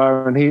chocolate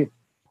bar, and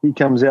he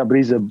comes out, but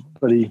he's a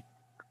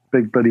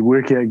big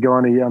workout guy,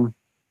 and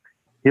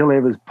he'll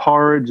have his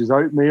porridge, his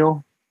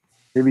oatmeal.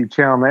 He'll be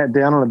chowing that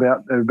down at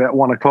about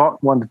 1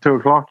 to 2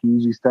 o'clock. He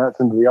usually starts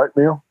into the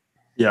oatmeal.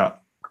 Yeah.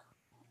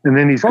 And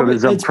then he's got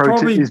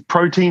his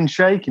protein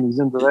shake, and he's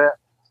into that.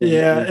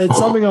 Yeah, it's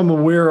something I'm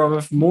aware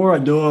of. The more I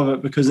do of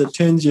it, because it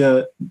turns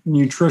your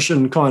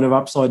nutrition kind of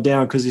upside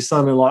down, because you're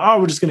suddenly like, oh,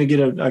 we're just going to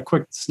get a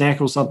quick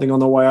snack or something on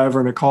the way over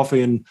and a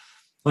coffee. And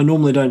I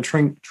normally don't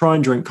try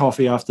and drink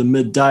coffee after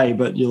midday,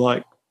 but you're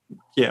like,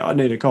 yeah, I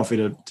need a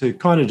coffee to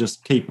kind of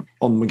just keep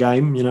on the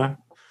game, you know.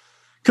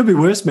 Could be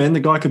worse, man. The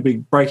guy could be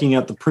breaking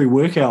out the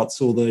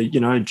pre-workouts or the, you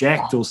know,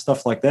 jacked or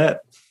stuff like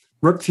that.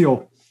 Rip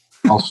fuel.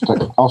 I'll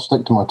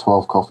stick to my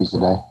 12 coffees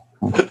a day.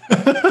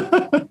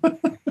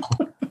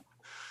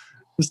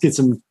 Just get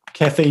some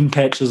caffeine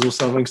patches or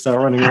something.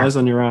 Start running those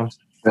on your arms.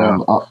 Yeah.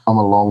 I'm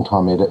a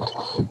long-time addict.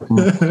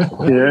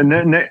 Yeah,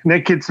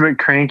 Nick gets a bit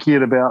cranky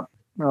at about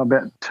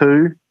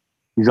 2.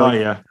 He's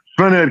like,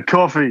 Bernard,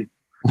 coffee.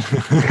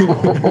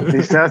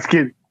 He starts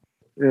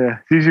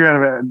It's usually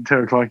around about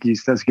 2 o'clock you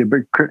start to get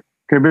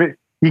a bit.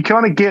 You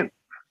kind of get,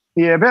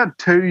 about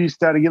 2 you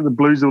start to get the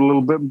blues a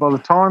little bit. By the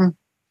time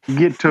you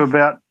get to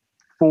about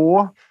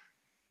 4,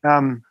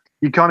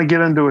 you kind of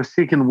get into a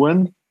second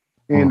wind.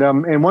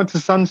 And once the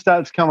sun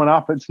starts coming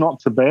up, it's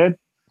not so bad.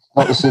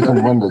 Not the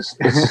second wind, it's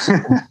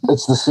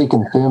the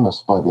second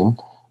thermos by then.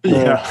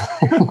 Yeah.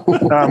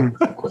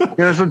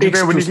 So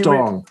extra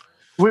strong.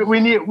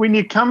 When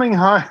you're coming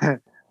home,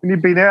 when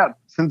you've been out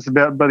since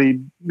about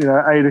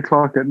 8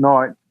 o'clock at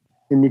night,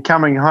 and you're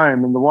coming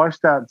home, and the wife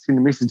starts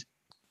sending a message,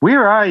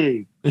 "Where are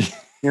you?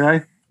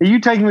 Are you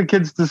taking the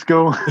kids to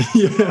school?"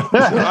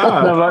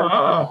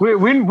 Yeah.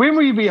 When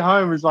will you be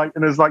home? It's like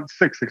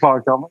 6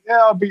 o'clock. I'm like,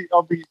 I'll be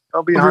home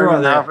right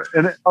in half,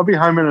 and I'll be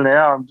home in an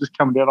hour. I'm just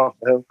coming down off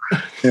the hill.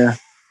 Yeah.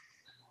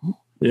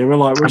 Yeah, we're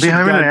like, I'll be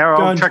home in an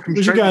hour.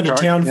 We should go into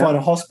town, find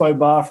a hospo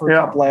bar for a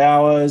couple of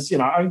hours.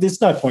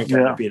 There's no point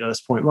going to bed at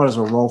this point. Might as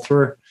well roll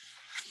through.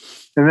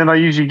 And then I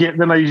usually get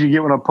when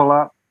I pull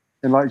up,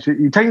 and like,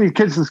 you taking these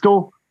kids to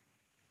school?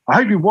 I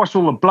hope you wash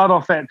all the blood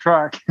off that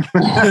truck.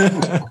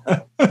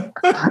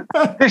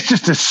 It's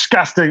just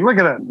disgusting. Look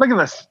at it. Look at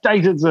the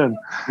state it's in.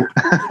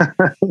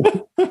 I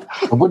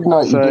would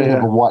note you do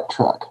have a white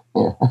truck.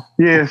 Yeah.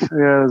 Yes,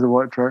 there's a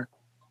white truck.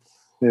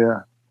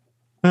 Yeah.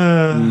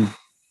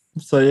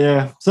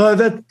 So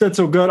that's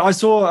all good. I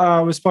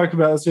saw we spoke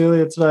about this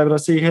earlier today, but I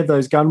see you had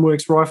those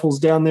Gunworks rifles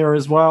down there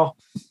as well.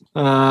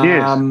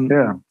 Yes,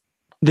 yeah.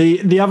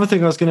 The other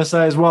thing I was going to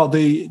say as well,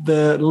 the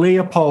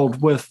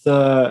Leopold with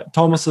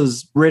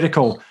Thomas's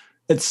reticle,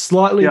 it's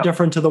slightly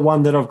different to the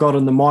one that I've got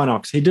in the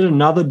Minox. He did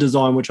another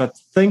design which I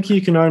think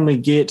you can only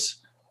get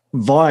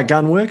via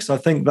Gunworks. I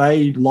think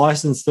they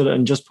licensed it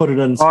and just put it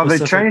in specific.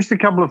 They changed a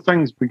couple of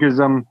things because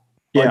I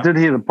did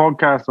hear the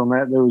podcast on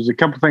that. There was a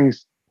couple of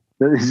things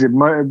that he said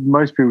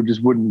most people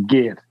just wouldn't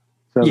get,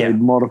 so they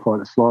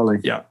modified it slightly.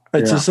 Yeah,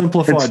 it's a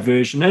simplified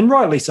version, and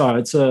rightly so.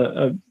 It's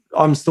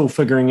I'm still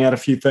figuring out a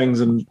few things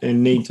and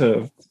need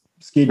to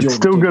schedule. It's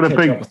still got a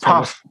big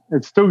puff.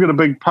 It's still got a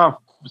big puff,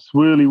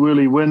 swirly,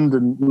 whirly wind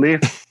and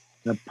left,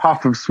 and a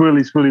puff of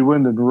swirly, swirly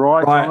wind and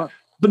right. On it.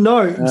 But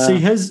no, see,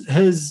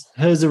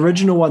 his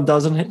original one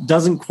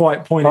doesn't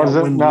quite point out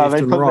wind left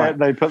and right.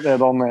 They put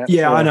that on that.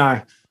 Yeah, I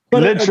know.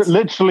 But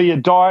literally a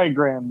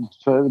diagram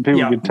so that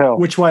people could tell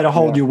which way to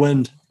hold your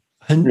wind.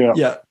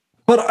 Yeah.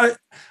 But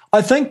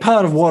I think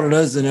part of what it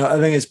is, and I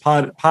think it's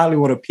partly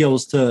what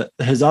appeals to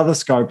his other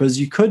scope, is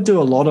you could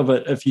do a lot of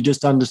it if you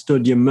just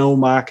understood your mil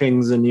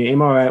markings and your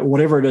MOA,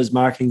 whatever it is,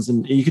 markings,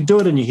 and you could do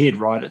it in your head,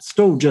 right? It's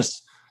still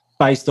just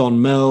based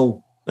on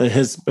mil.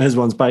 His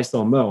one's based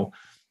on mil.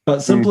 But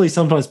simply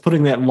sometimes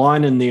putting that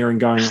line in there and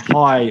going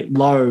high,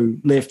 low,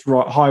 left,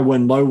 right, high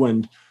wind, low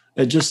wind,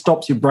 it just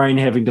stops your brain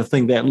having to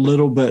think that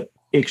little bit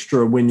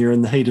extra when you're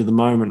in the heat of the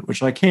moment,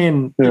 which I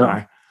can,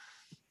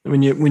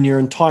 when you're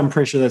in time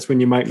pressure, that's when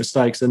you make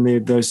mistakes, and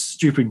they're those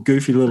stupid,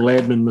 goofy little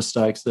admin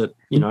mistakes that,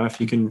 if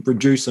you can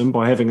reduce them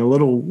by having a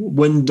little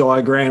wind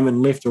diagram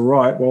and left or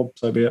right, well,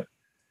 so be it.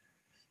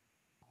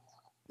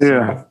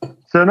 Yeah.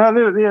 So no,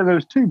 there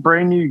was 2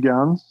 brand new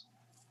guns.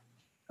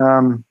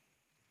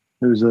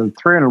 There was a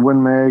 300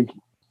 Win Mag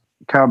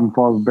carbon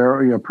fiber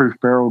barrel, proof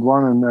barreled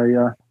one, and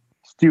a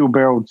steel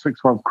barreled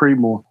 6.5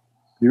 Creedmoor.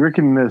 You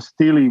reckon the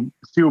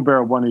steel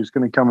barreled one is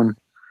going to come and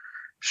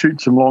shoot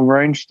some long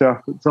range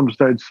stuff at some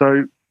stage?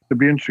 So it'd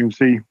be interesting to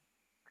see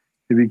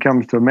if he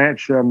comes to a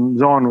match.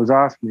 Zion was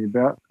asking me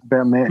about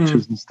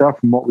matches and stuff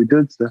and what we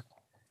did. So,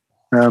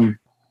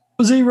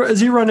 is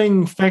he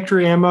running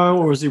factory ammo,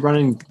 or is he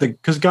running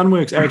because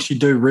Gunworks actually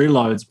do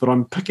reloads, but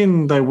I'm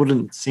picking they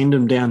wouldn't send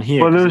him down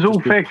here. Well, there was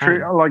all factory,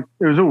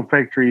 it was all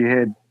factory he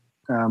had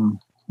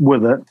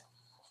with it,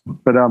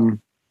 but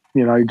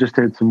he just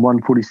had some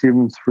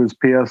 147s for his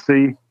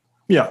PRC.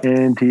 Yeah,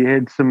 and he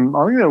had some.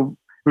 I think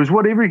it was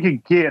whatever he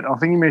could get. I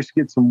think he managed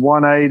to get some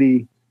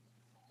 180,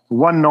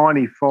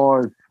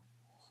 195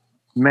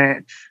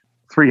 match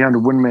 300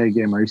 Win Mag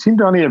ammo. He seemed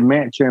to only have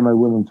match ammo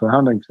with him for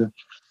hunting. So,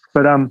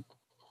 but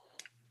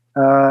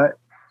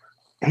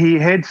he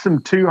had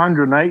some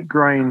 208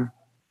 grain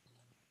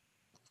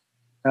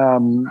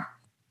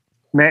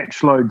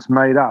match loads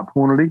made up,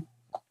 Hornady.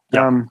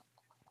 Yep.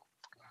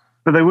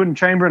 But they wouldn't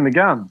chamber in the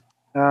gun.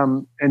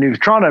 And he was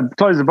trying to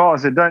close the bowl. I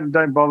said,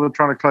 don't bother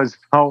trying to close the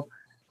bowl.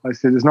 I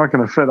said, it's not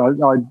going to fit. I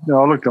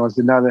looked at it. I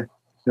said, no,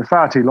 they're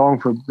far too long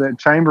for that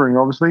chambering,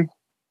 obviously.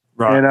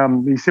 Right.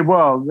 And he said,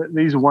 well,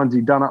 these are ones he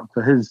done up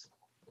for his.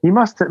 He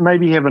must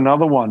maybe have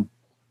another one.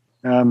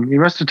 He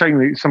must have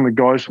taken some of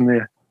the guys from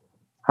there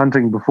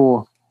hunting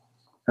before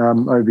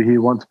over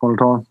here once upon a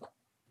time.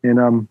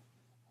 And,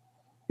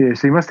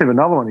 so he must have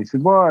another one. He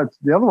said, well,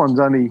 the other one's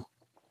only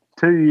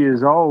 2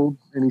 years old.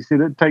 And he said,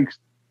 it takes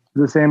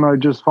this ammo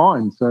just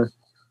fine. So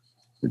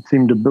it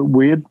seemed a bit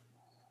weird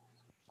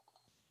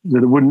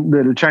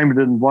that a chamber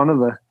didn't one of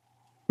the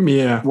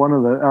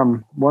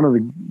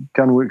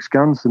Gunworks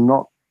guns and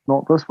not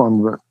this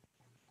one. But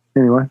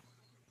anyway,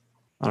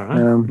 I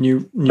don't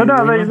know. But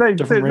no,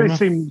 they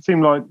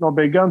seem like not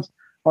bad guns.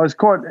 I was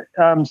quite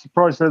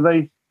surprised. So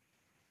they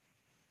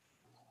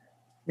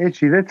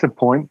actually, that's a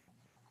point.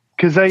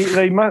 because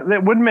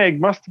that Win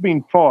Mag must have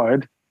been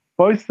fired.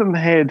 Both of them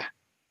had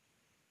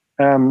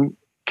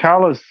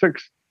Carla's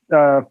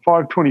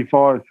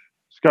 525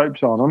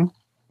 scopes on them.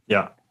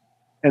 Yeah.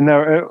 And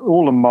they're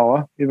all a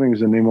mower. Everything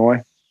was an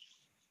MOA.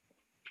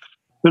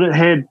 But it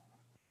had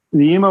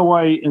the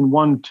MOA in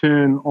one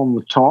turn on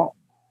the top,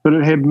 but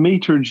it had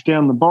meterage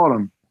down the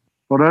bottom.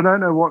 But I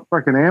don't know what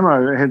fucking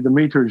ammo it had the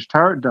meterage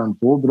turret done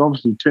for, but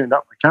obviously turned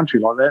up the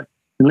country like that.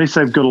 Unless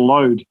they've got a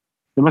load.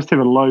 They must have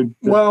a load.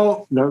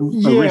 A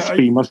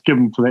recipe must give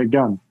them for that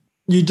gun.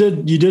 You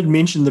did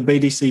mention the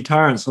BDC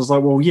turrets. I was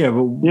like, well, yeah,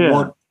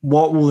 but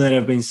what will that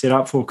have been set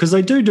up for? Because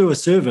they do a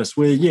service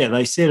where,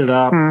 they set it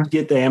up,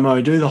 get the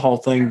ammo, do the whole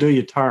thing, do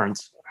your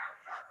turrets.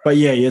 But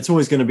it's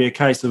always going to be a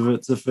case of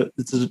if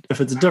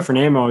it's a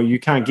different ammo, you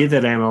can't get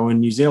that ammo in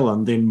New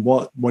Zealand, then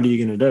what are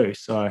you going to do?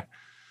 So,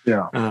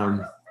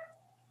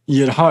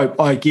 you'd hope,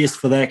 I guess,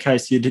 for that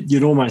case,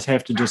 you'd almost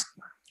have to just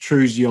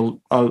choose your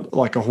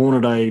like a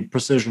Hornady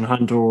precision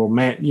hunter or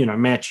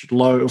match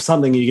low or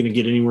something you're going to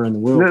get anywhere in the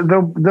world.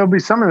 There'll be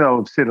something they'll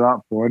have set it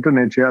up for. I didn't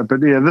actually,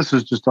 but this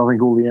is just I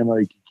think all the ammo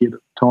you could get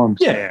at the time.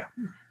 So. Yeah,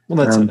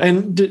 well that's it.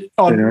 And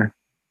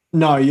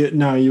no,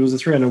 you was a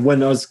 300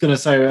 Win. I was going to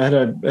say I had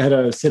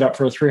a set up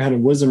for a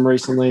 300 Wisdom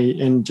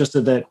recently, and just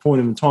at that point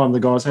in time,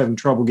 the guy's having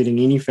trouble getting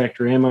any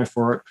factory ammo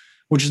for it,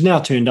 which is now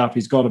turned up.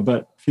 He's got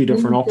a few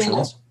different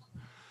options.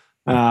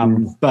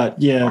 But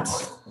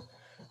it's.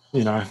 So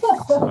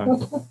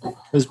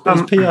is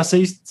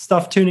PRC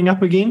stuff turning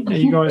up again? Are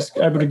you guys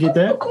able to get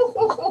that?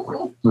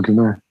 I don't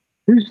know.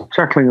 Who's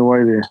chuckling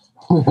away there?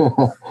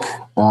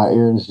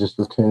 Aaron's just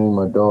returning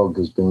my dog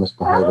who's been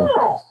misbehaving.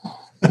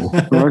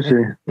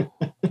 Apparently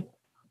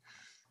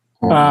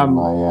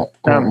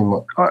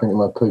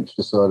my pooch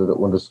decided it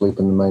wanted to sleep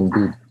in the main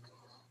bed.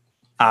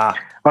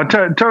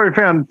 Terry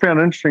found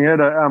interesting. Had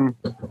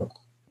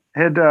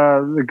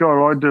the guy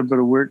I did a bit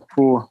of work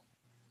for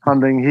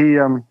hunting.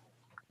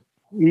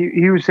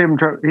 He was having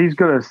trouble. He's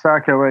got a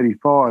Sarco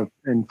 85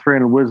 and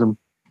 300 Wisdom,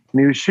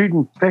 and he was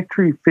shooting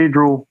factory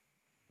federal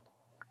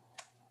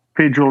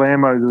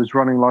ammo that was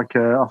running like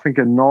I think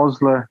a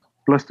Nosler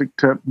ballistic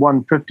tip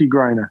 150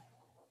 grainer,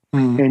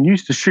 and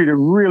used to shoot it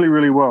really,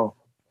 really well.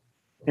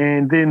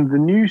 And then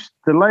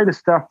the latest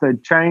stuff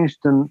they'd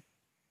changed, and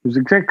it was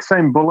the exact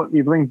same bullet,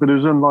 everything, but it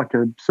was in like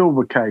a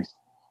silver case,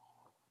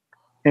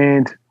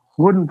 and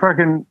wouldn't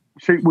fucking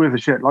shoot worth a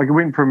shit. Like it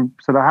went from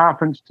sort of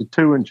 1/2 inch to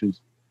 2 inches.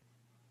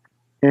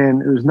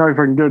 And it was no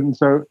fucking good. And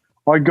so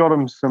I got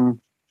him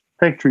some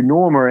factory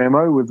Norma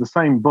ammo with the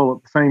same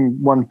bullet, the same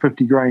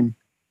 150 grain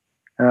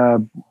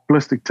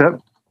ballistic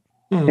tip.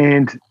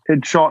 And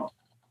it shot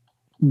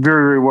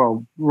very, very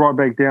well, right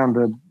back down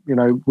to,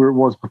 where it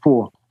was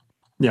before.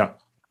 Yeah.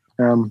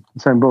 The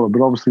same bullet.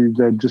 But obviously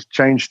they just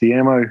changed the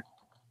ammo,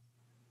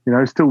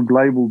 still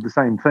labeled the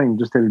same thing,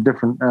 just had a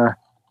different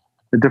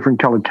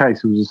coloured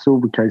case. It was a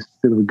silver case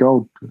instead of a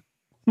gold.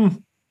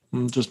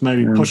 Just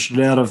maybe pushed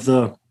it out of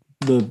the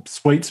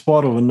sweet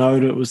spot of a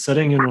node it was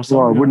sitting in or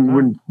something.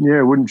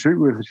 Well, wouldn't shoot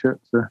worth a shit.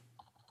 So,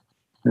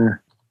 yeah.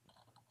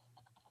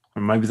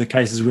 And maybe the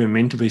cases weren't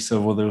meant to be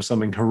silver. There was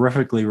something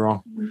horrifically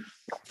wrong.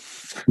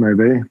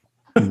 Maybe.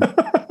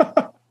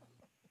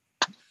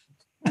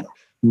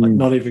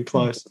 Not even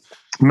close.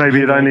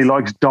 Maybe it only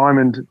likes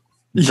diamond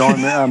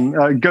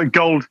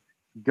gold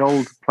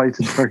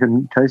plated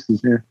fucking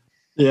cases. Yeah.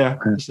 Yeah,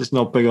 it's just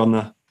not big on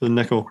the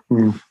nickel,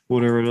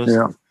 whatever it is.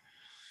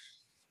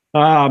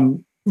 Yeah.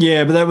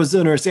 Yeah, but that was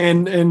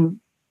interesting, and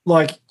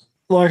like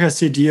I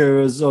said to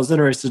you, I was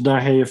interested to know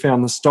how you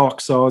found the stock.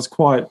 So I was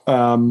quite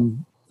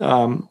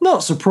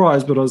not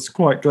surprised, but I was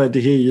quite glad to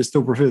hear you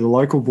still prefer the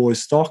local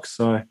boys stock.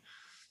 So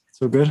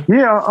it's all good.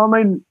 Yeah, I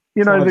mean,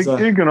 the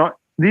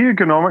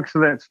ergonomics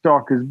of that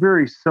stock is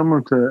very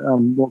similar to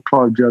what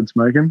Clive Judd's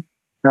making.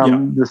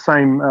 The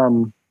same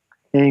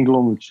angle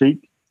on the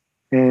cheek,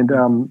 and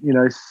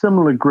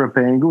similar grip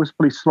angle. It's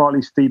probably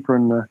slightly steeper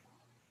in the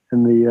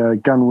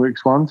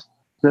Gunworks ones.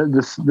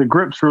 The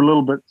grips are a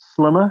little bit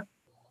slimmer.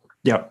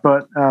 Yeah.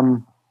 But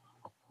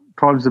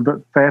Clive's a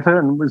bit fatter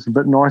and was a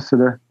bit nicer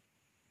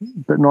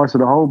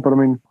to hold. But I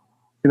mean,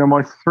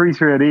 my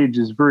 338 Edge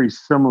is very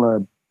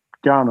similar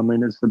gun. I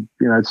mean, it's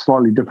it's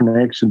slightly different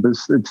action, but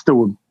it's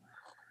still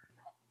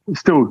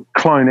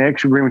clone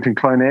action, Remington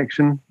clone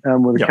action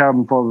with a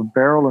carbon fiber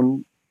barrel,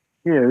 and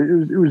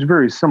it was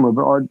very similar.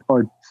 But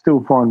I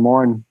still find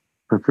mine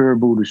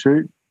preferable to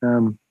shoot.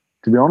 To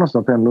be honest,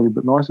 I found it a little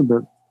bit nicer,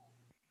 but.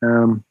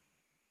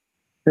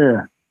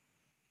 Yeah.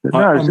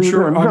 I'm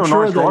sure at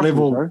that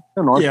level.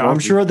 I'm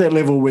sure at that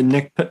level we're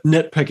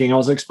nitpicking. I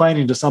was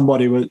explaining to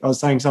somebody, I was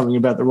saying something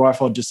about the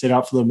rifle I just set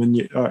up for them,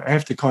 and I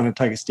have to kind of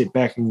take a step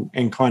back and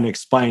kind of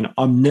explain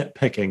I'm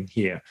nitpicking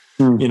here.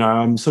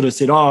 I'm sort of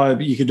said,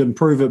 you could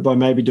improve it by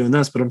maybe doing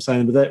this, but I'm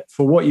saying that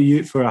for what you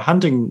use for a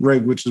hunting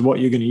rig, which is what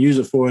you're going to use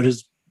it for, it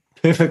is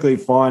perfectly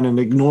fine, and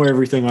ignore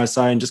everything I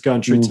say and just go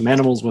and shoot some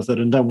animals with it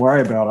and don't worry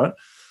about it.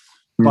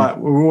 But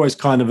we're always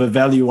kind of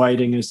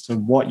evaluating as to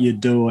what you'd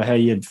do or how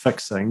you'd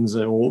fix things,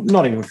 or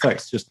not even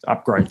fix, just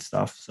upgrade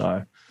stuff.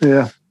 So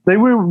yeah, they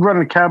were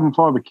running carbon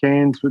fiber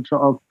cans, which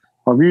I've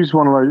I've used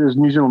one of those. It's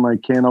New Zealand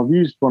made can. I've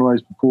used one of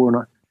those before,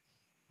 and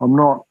I'm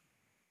not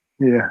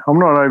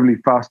overly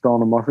fussed on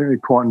them. I think they're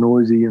quite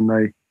noisy, and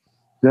they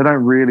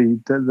don't really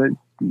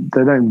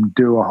they don't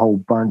do a whole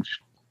bunch.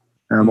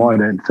 I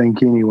don't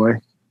think anyway.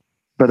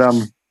 But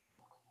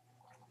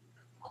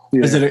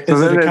is it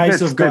a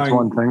case of going? That's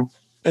one thing.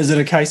 Is it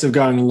a case of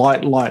going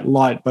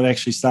light, but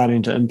actually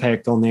starting to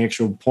impact on the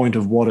actual point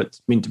of what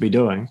it's meant to be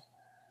doing?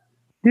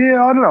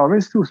 Yeah, I don't know. I mean,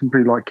 there's still some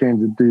pretty light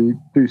cans that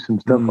do some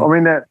stuff. I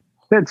mean, that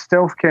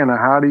stealth can of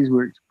Hardy's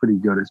works pretty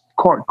good. It's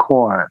quite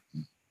quiet.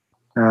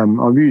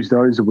 I've used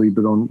those a wee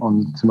bit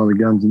on some other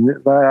guns, and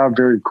they are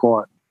very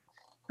quiet.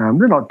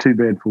 They're not too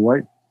bad for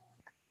weight.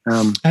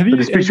 But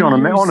especially on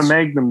a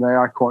Magnum, they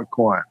are quite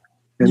quiet.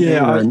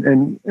 And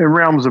in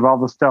realms of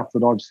other stuff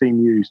that I've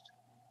seen used,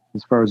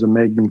 as far as a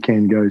Magnum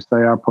can goes, they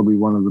are probably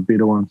one of the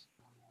better ones.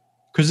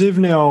 Because they've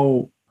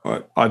now,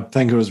 I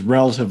think it was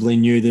relatively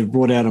new, they've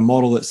brought out a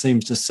model that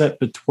seems to sit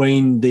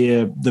between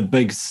the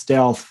big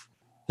stealth.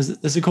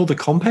 Is it called the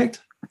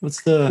compact?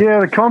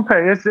 The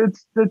compact?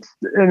 It's an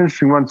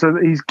interesting one. So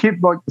he's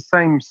kept like the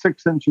same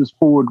 6 inches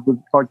forward with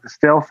like the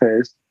stealth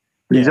has,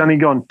 but he's only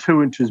gone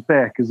 2 inches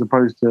back as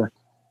opposed to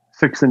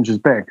 6 inches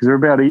back. Because I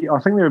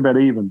think they're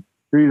about even.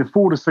 They're either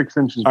 4 to 6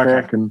 inches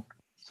back and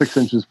 6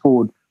 inches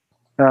forward.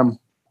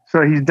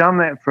 So he's done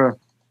that for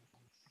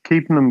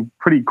keeping them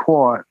pretty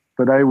quiet,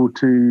 but able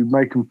to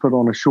make them fit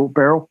on a short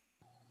barrel.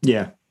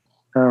 Yeah.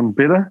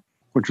 Better,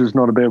 which is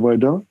not a bad way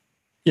of doing it.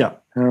 Yeah.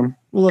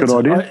 Well, good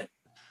idea.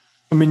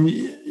 I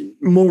mean,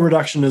 more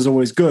reduction is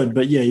always good,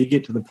 but you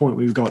get to the point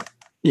where we've got,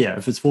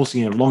 if it's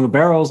forcing out longer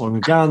barrels, longer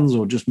guns,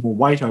 or just more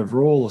weight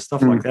overall or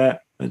stuff like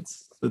that,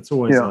 it's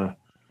always a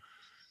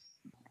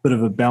bit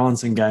of a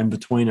balancing game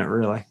between it,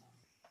 really.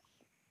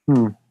 I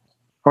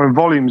mean,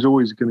 volume's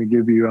always going to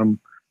give you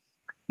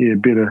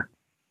better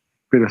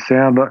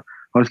sound. But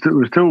I've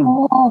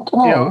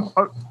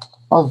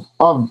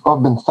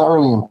been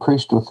thoroughly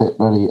impressed with that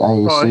bloody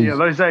ASC. Oh yeah,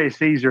 those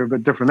ASCs are a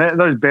bit different.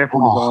 Those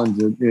baffle designs,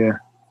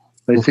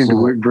 they seem to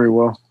work very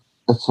well.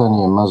 It's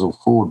only a muzzle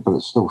forward, but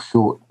it's still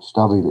short,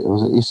 stubby.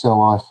 Was it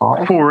SLI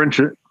 5? 4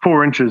 inches.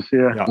 4 inches.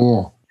 Yeah.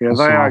 They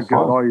are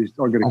good.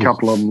 I got a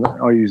couple of them.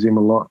 I use them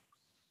a lot.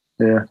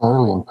 Yeah.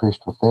 Thoroughly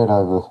impressed with that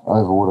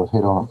over what I've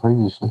had on it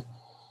previously.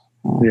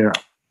 Yeah.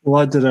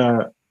 Well, I did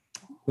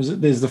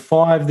there's the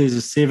 5, there's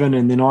a 7,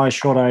 and then I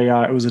shot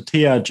it was a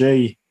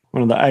TRG,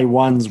 one of the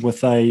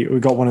A1s we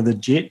got one of the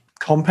Jet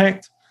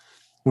Compact,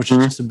 which is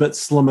just a bit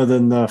slimmer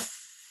than the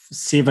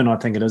 7, I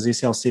think it is,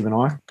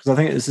 SL7i, because I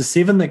think it's the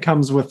 7 that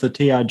comes with the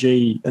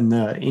TRG in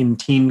the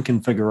M10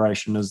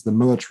 configuration as the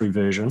military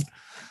version.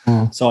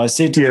 So I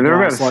said to they're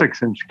about a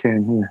 6 inch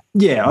can.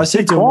 I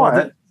said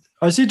to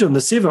him,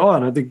 the 7. Oh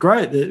no, they're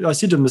great. I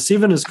said to him, the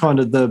 7 is kind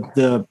of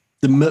the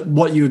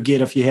what you would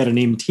get if you had an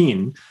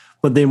M10.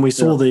 But then we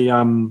saw the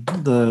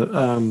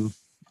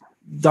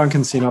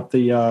Duncan sent up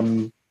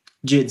the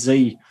Jet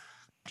Z,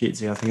 I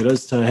think it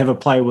is, to have a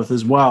play with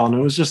as well, and it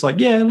was just like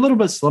a little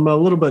bit slimmer, a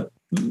little bit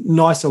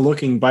nicer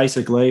looking,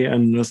 basically,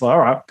 and it's like, all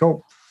right,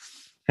 cool,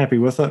 happy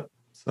with it.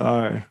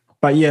 So,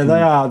 but they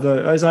are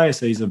those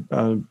ASCs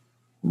are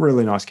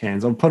really nice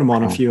cans. I've put them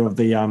on a few of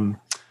the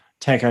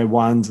Taco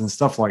ones and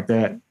stuff like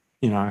that.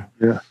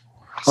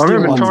 I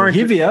remember Torrington,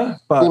 heavier,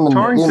 but them and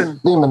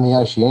the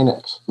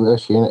Oceanics.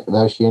 The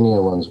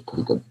Oceania ones are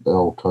pretty good. The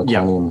old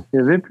titanium.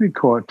 Yeah, they're pretty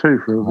quiet too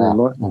for a very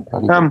light.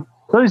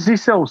 Those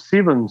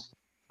SL7s,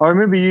 I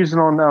remember using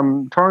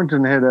on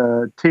Torrington had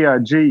a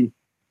TRG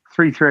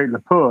 338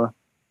 Lapua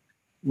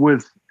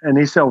with an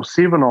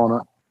SL7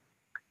 on it,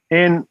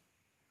 and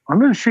I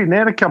remember shooting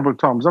that a couple of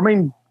times. I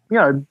mean,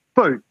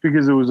 boot,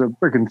 because it was a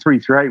freaking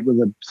 338 with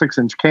a 6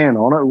 inch can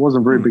on it. It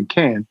wasn't a very big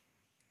can,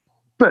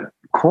 but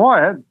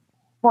quiet.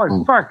 Like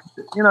fuck,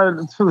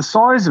 for the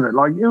size of it,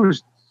 like it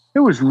was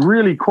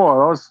really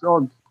quiet. I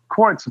was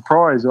quite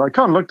surprised. I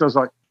kind of looked. I was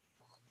like,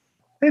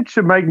 it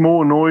should make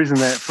more noise than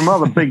that from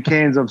other big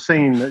cans I've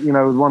seen. With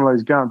one of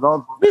those guns.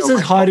 Where's it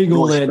hiding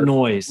all that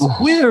noise?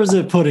 Where is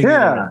it putting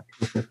it?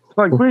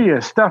 Like where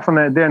you stuffing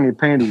that down your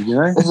panties,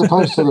 As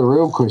opposed to the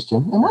real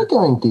question: am I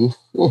going deaf?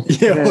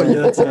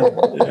 That's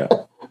it.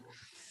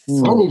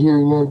 I need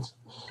hearing aids.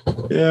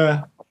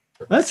 Yeah.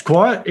 That's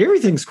quiet.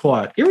 Everything's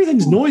quiet.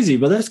 Everything's noisy,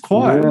 but that's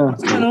quiet.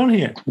 What's going on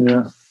here?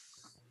 Yeah.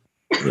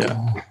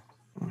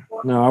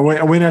 No, I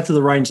went out to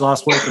the range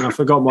last week and I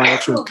forgot my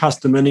actual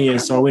custom in-ear,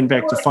 so I went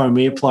back to foam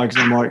earplugs.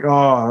 I'm like,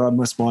 I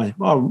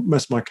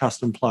miss my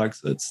custom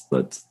plugs. That's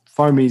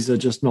foamies are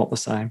just not the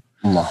same.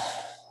 No.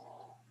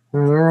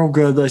 They're all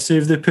good. They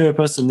serve their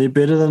purpose and they're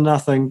better than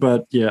nothing.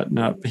 But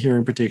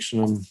hearing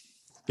protection. I'm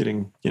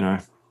getting, I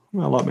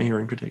like my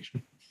hearing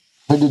protection.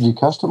 Who did you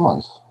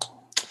customize?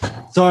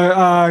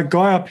 So,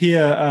 guy up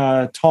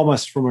here,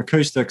 Thomas from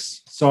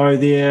Acoustics. So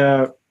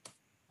they're,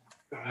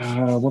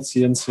 what's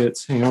the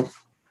inserts? Hang on.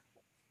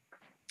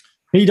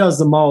 He does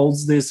the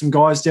molds. There's some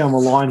guys down the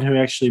line who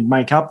actually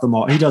make up the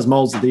mold. He does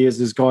molds of theirs.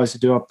 There's guys who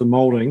do up the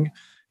molding,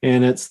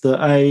 and it's the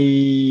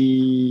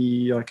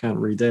I can't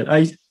read that.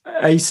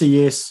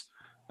 ACS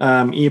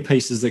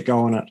earpieces that go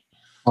on it.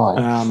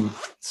 Right.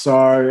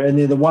 So, and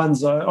they're the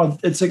ones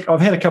I've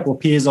had a couple of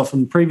pairs off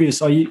in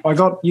previous. I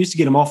used to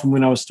get them often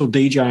when I was still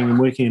DJing and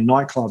working in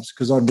nightclubs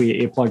because I'd wear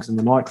earplugs in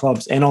the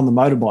nightclubs and on the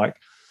motorbike.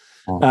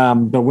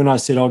 But when I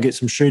said I'll get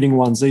some shooting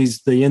ones,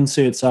 the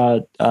inserts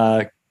are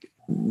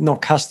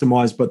not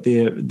customized, but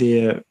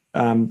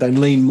they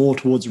lean more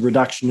towards a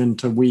reduction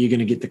into where you're going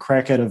to get the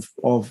crack out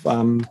of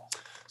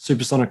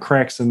supersonic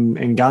cracks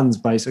and guns,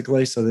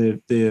 basically. So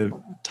they're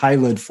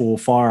tailored for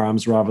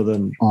firearms rather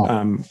than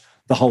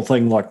the whole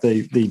thing like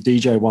the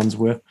DJ ones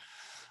were.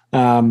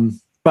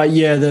 But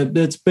yeah,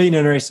 it's been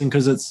interesting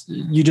because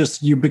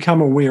you become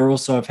aware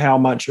also of how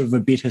much of a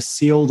better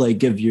seal they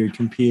give you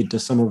compared to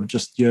some of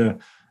just your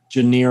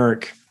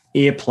generic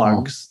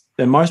earplugs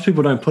that most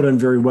people don't put in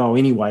very well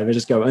anyway. They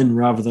just go in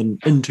rather than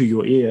into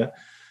your ear.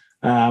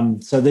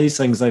 So these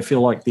things, they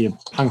feel like they're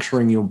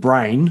puncturing your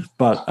brain,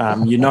 but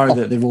you know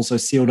that they've also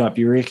sealed up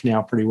your ear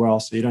canal pretty well,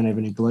 so you don't have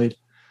any bleed.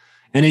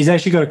 And he's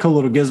actually got a cool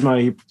little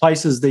gizmo. He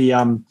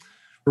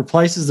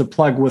replaces the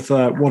plug with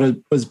what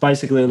is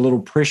basically a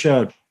little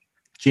pressure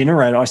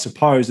generator, I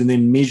suppose, and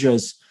then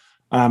measures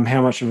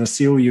how much of a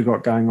seal you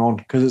got going on,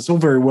 because it's all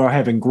very well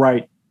having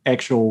great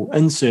actual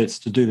inserts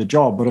to do the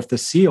job, but if the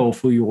seal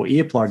for your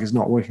earplug is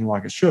not working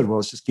like it should, well,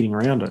 it's just getting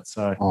around it.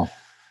 So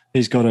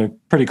he's got a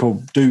pretty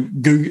cool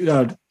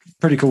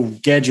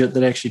gadget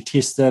that actually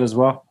tests that as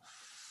well.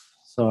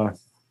 So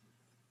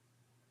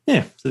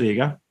yeah, so there you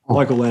go.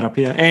 Like all that up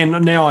here.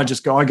 And now I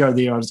go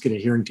there, I just get a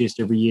hearing test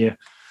every year,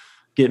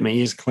 get my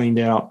ears cleaned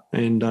out,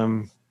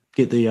 and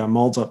get the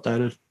molds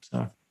updated.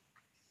 So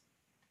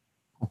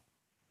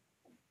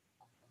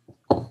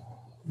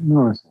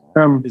nice.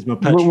 What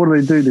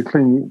do they do to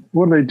clean?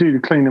 What do they do to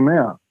clean them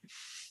out?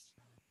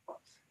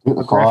 Get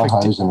the fire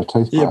hose and a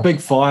toothbrush. Yeah, big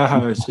fire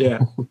hose. Yeah.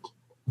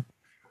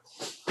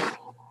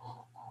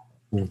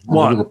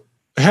 What?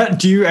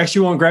 Do you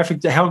actually want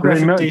graphic? How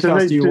graphic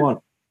details do you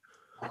want?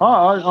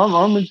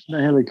 I'm interested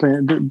in how they clean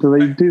it. Do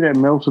they do that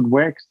melted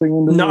wax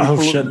thing?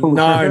 No, shit.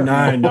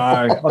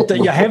 No.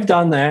 You have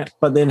done that,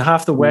 but then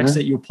half the wax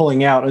that you're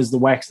pulling out is the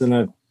wax in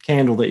a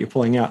candle that you're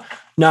pulling out.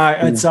 No,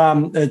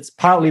 it's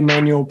partly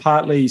manual,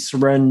 partly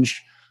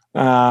syringe.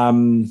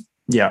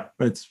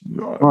 It's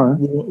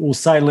or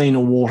saline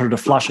or water to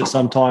flush it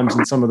sometimes,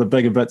 and some of the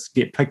bigger bits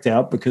get picked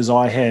out because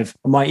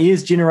my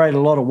ears generate a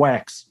lot of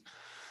wax.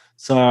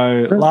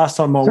 So last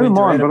time I went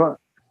through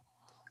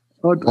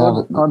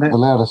the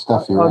louder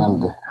stuff you're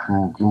around, the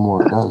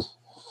more it does.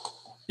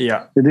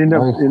 Yeah, it ended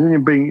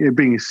up being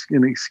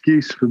an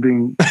excuse for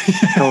being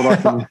told I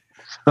can.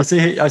 I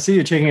see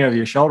you checking over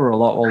your shoulder a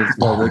lot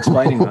while we're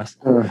explaining this.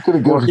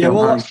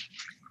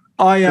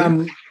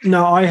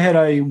 I had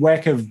a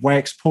whack of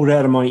wax pulled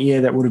out of my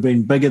ear that would have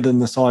been bigger than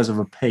the size of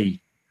a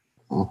pea.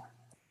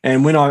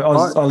 And when I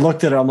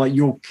looked at it, I'm like,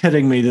 "You're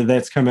kidding me that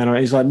that's come out."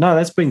 He's like, "No,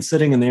 that's been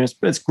sitting in there.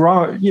 It's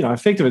grown.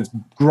 Effectively, it's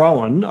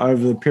grown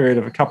over the period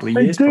of a couple of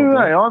years."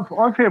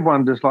 I've had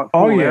one just like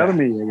fall out of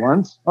me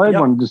once. I had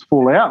one just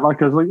fall out.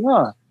 Like I was like, "Oh,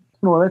 I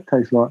don't know what that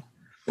tastes like."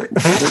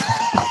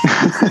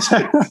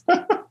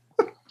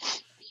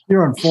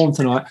 You're on form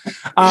tonight.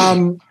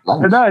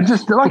 No,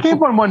 just like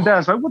everyone one day, I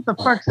was like, what the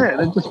fuck's that?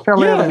 It just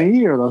fell out of my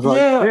ear. And I was like,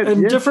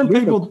 different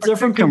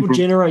people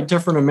generate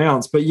different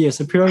amounts. But yes,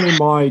 apparently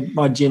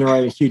my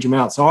generate a huge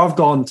amount. So I've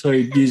gone to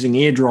using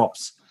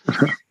airdrops.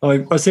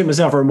 I set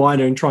myself a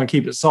reminder and try and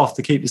keep it soft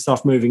to keep the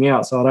stuff moving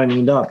out so I don't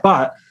end up.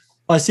 But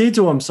I said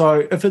to him,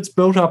 so if it's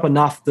built up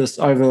enough this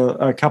over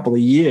a couple of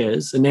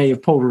years and now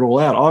you've pulled it all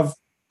out, I've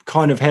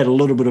kind of had a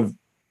little bit of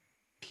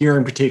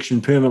hearing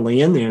protection permanently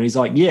in there. And he's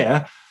like,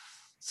 yeah.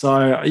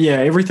 So,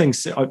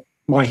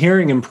 my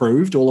hearing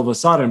improved all of a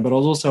sudden, but I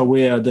was also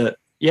aware that,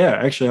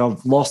 actually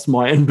I've lost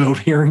my inbuilt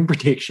hearing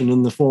protection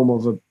in the form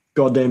of a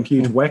goddamn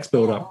huge wax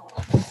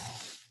buildup.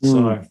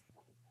 So,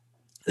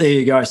 there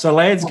you go. So,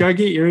 lads, go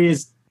get your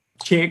ears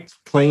checked,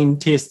 clean,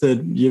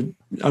 tested.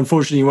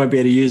 Unfortunately, you won't be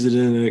able to use it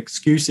as an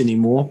excuse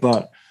anymore,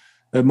 but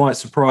it might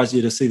surprise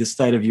you to see the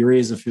state of your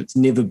ears if it's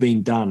never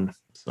been done.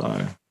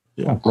 So,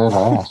 yeah. I'm glad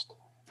I asked.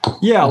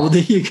 Yeah, well,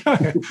 there you go.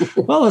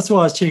 Well, that's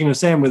why I was checking with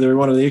Sam whether he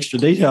wanted the extra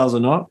details or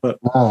not. But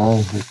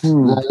I did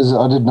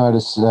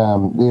notice,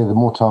 the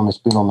more time I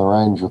spend on the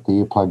range with the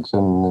earplugs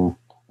and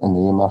the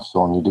earmuffs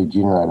on, you do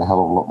generate a hell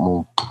of a lot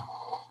more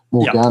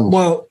guns.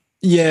 Well,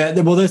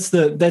 that's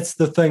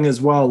the thing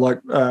as well. Like,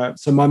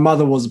 so my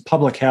mother was a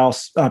public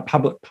health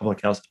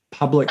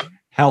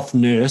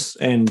nurse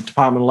and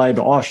Department of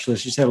Labour so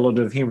she's had a lot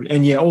of hearing.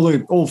 And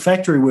all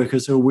factory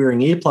workers who are wearing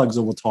earplugs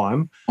all the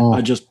time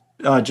are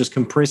just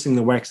compressing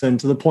the wax in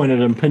to the point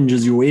it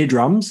impinges your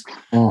eardrums,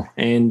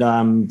 and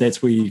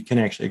that's where you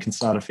can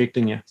start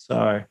affecting you.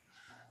 So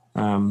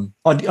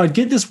I'd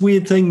get this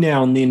weird thing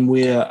now and then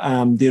where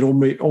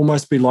there'd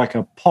almost be like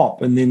a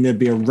pop, and then there'd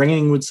be a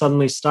ringing would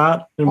suddenly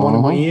start in one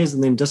of my ears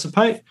and then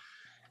dissipate.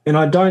 And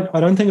I don't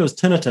think it was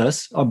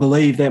tinnitus. I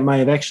believe that may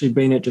have actually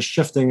been it just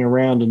shifting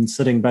around and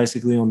sitting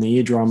basically on the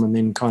eardrum, and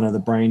then kind of the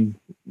brain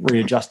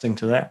readjusting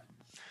to that.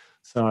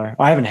 So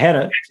I haven't had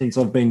it since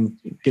I've been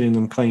getting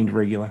them cleaned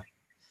regular.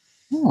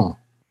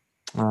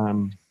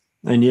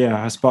 And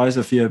yeah, I suppose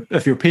if you're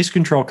a pest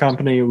control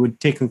company, it would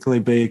technically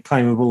be a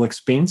claimable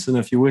expense. And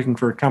if you're working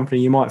for a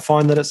company, you might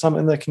find that it's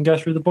something that can go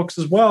through the books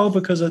as well,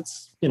 because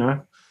it's, if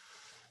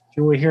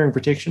you wear hearing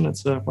protection,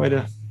 it's a way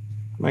to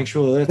make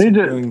sure that that's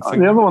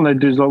the other one they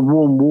do is like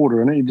warm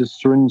water, and you just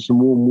syringe some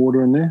warm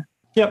water in there.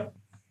 Yep.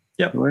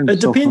 It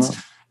depends.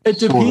 It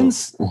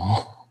depends.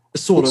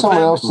 Sort Get of.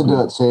 someone else to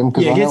do it, Sam.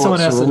 Yeah, get someone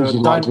else to do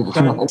it.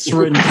 Don't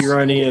syringe your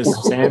own ears,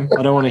 Sam.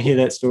 I don't want to hear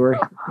that story.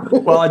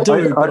 Well, I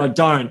do, but I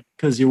don't,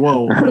 because you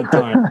will, but I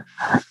don't.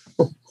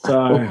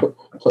 So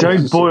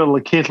don't boil the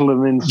kettle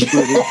and then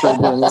split it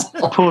straight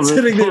down.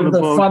 Sitting there with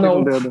a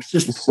funnel,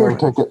 just sell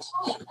tickets.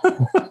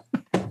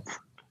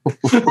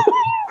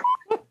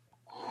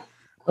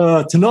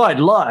 Tonight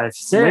live,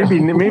 Sam.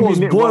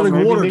 Maybe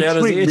boiling water down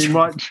his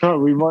ear.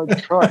 We might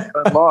try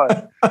it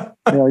live.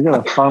 Yeah, I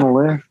got a funnel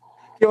there.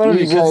 Get one of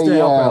your kids to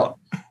help out.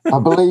 I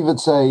believe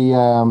it's a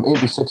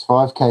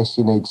MB65 case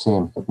you need,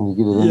 Sam. And you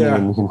get it in there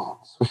and you can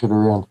swish it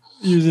around.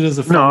 Use it as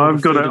a funnel. No,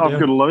 I've got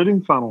a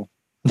loading funnel.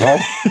 No?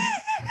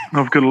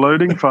 I've got a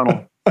loading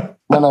funnel.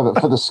 No, but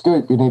for the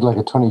scoop, you need like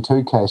a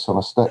 22 case on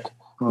a stick.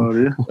 Oh,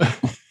 yeah.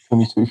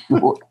 22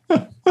 short.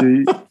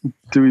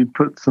 Do we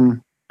put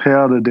some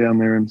powder down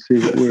there and see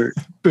if it works?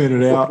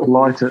 Burn it out.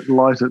 Light it.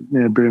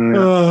 Yeah, burn it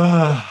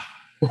out.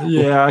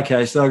 Yeah,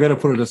 okay. So I've got to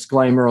put a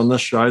disclaimer on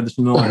this show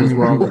tonight as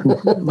well.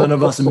 None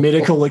of us are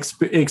medical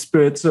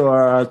experts,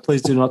 or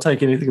please do not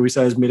take anything we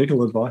say as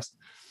medical advice.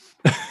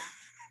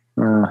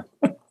 So,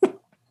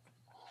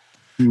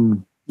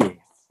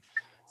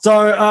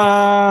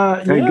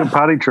 good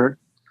party trick.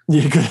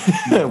 Yeah,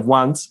 good.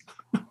 Once.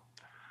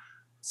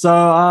 So,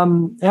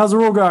 how's it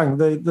all going?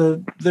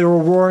 They're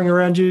all roaring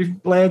around you,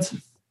 lads?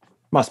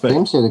 Must be.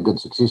 Sam's had a good,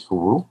 successful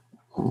rule.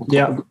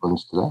 Yeah. Good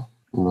ones today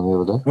and the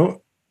other day.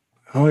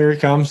 Oh, here he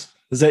comes.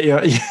 Is that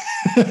your...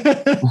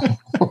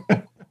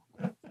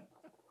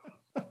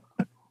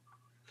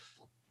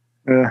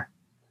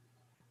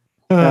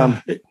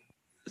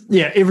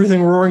 Yeah,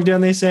 everything roaring down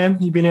there, Sam?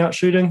 You've been out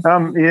shooting?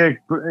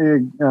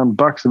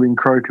 Bucks have been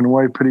croaking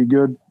away pretty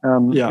good. I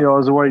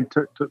was away,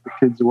 took the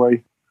kids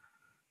away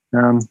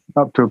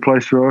up to a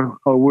place where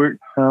I work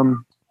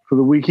for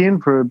the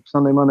weekend for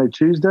Sunday, Monday,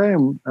 Tuesday.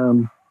 And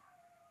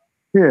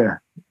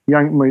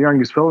my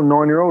youngest fellow,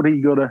 9-year-old,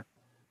 he got a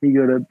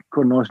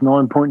quite a nice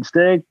 9-point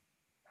stag.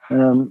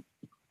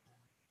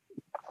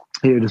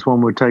 Just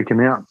one we're taking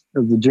out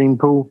of the gene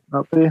pool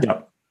up there.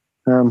 Yep.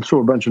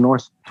 Saw a bunch of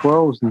nice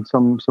 12s and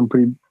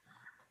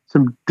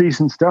some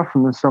decent stuff,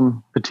 and there's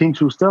some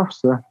potential stuff.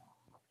 So,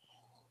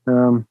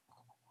 there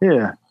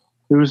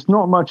was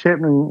not much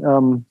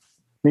happening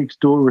next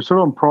door. We're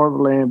sort of on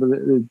private land, but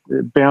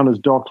it bound as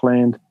dock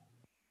land,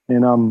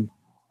 and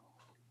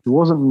there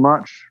wasn't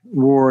much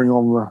roaring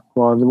on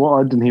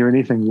I didn't hear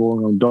anything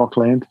roaring on dock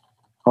land.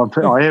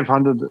 I have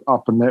hunted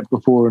up in that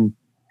before and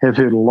have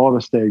heard a lot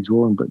of stags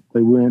roaring, but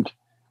they weren't.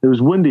 It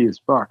was windy as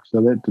fuck,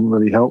 so that didn't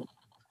really help.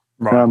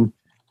 Right.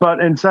 But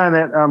in saying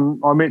that,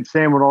 I met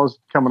Sam when I was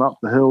coming up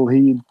the hill.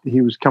 He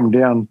was coming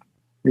down.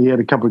 He had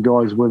a couple of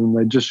guys with him.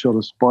 They just shot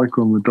a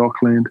spiker on the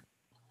dockland,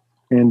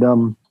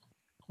 and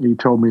he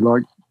told me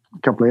like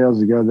a couple of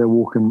hours ago they're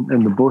walking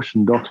in the bush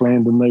in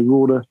dockland and they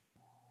roared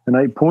an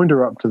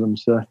 8-pointer up to them.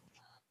 So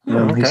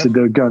he said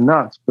they were going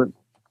nuts. But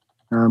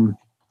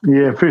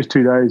first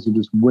 2 days were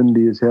just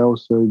windy as hell,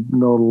 so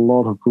not a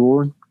lot of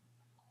roaring.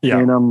 Yeah.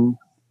 And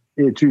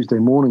Tuesday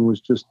morning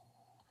was just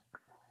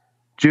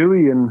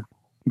dewy and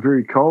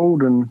very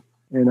cold, and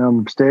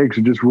stags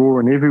were just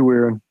roaring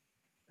everywhere.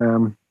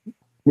 And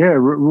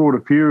roared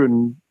a few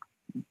and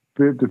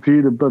burped a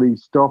few to bloody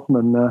stop them,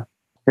 and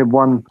had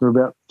one for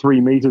about 3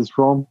 meters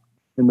from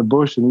in the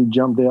bush, and he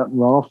jumped out and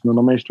ran off, and then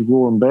I managed to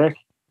roar him back.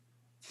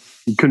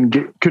 He couldn't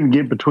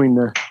get between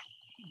the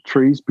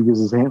trees because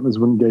his antlers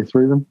wouldn't go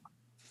through them.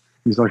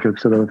 He's like a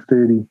sort of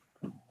 30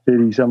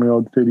 something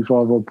odd,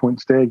 35 odd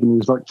point stag, and he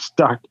was like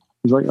stuck.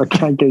 He's like, I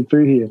can't go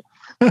through here.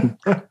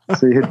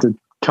 So he had to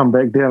come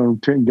back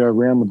down and go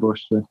around the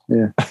bush. So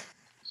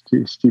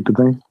stupid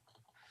thing.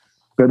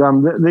 But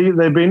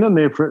they've been in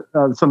there for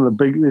some of the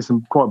big. There's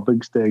some quite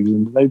big stags,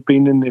 and they've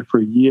been in there for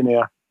a year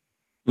now.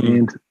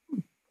 And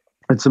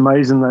it's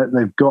amazing that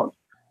they've got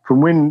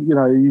from when you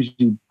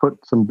usually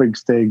put some big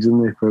stags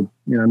in there for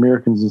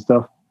Americans and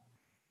stuff.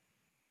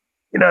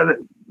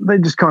 They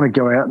just kind of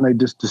go out and they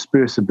just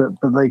disperse a bit,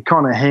 but they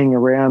kind of hang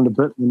around a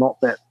bit. Not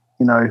that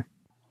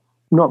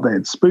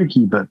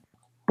spooky, but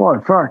boy,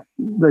 fuck,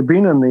 they've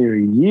been in there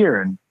a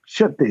year and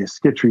shit, they're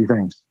sketchy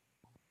things.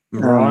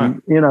 Right.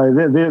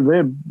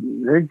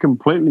 They're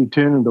completely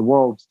turned into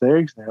wild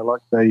stags now.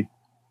 Like they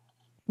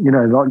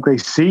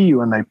see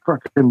you and they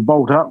fucking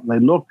bolt up and they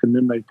look, and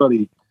then they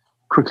bloody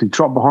quickly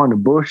trot behind a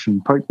bush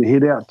and poke their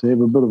head out to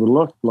have a bit of a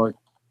look. Like,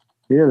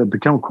 they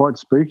become quite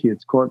spooky.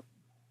 It's quite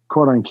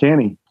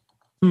uncanny.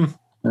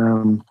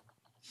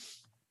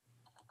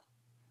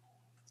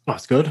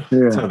 That's good.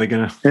 Yeah. So they're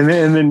gonna, and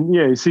then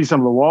you see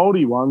some of the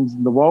wildy ones,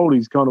 and the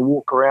wildies kind of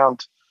walk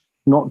around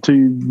not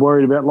too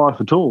worried about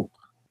life at all.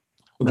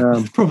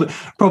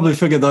 Probably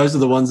figure those are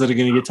the ones that are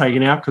going to get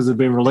taken out because they've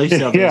been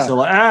released out there. So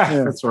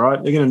that's all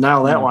right. They're going to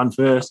nail that one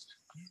first.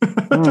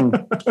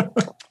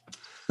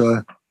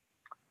 So,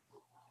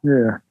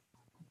 yeah.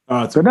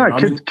 But no,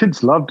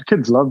 kids loved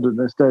it.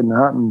 They stayed in the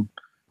hut and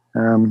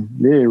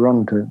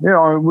run to.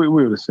 Yeah, we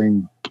would have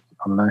seen, I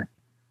don't know,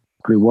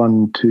 probably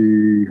 1,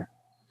 2,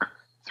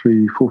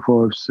 3, 4,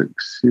 5,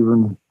 6,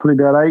 7,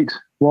 probably about 8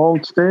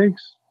 wild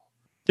stags.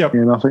 Yep.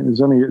 And I think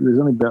there's only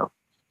about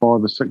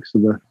 5 or 6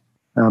 of the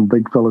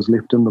big fellas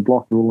left in the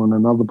block. They're all in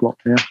another block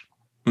now.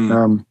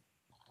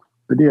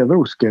 But yeah, they're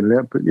all scattered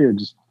out. But yeah,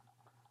 just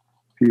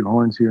a few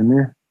hinds here and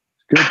there.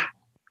 It's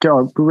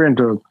good. We ran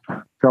to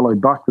a fellow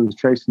buck that was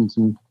chasing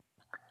some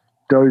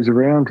does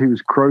around. He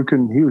was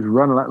croaking. He was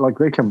running like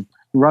they come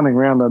running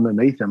around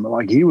underneath him.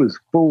 Like he was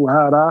full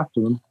hard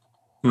after them,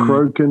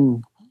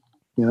 croaking,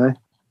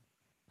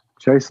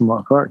 chasing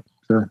like fuck.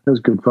 So it was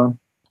good fun.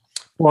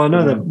 Well, I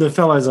know that the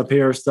fellows up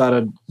here have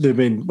started. They've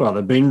been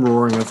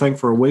roaring, I think,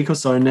 for a week or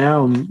so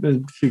now, and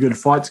a few good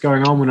fights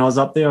going on. When I was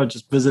up there, I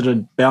just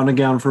visited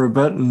Boundergown for a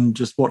bit and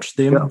just watched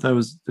them.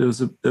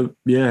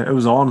 Yeah. It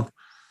was on.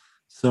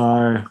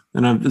 So,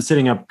 and I'm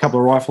setting up a couple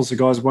of rifles for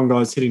guys. One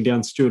guy's heading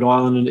down Stewart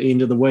Island at the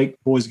end of the week.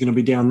 Boys are going to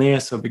be down there,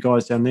 so there'll be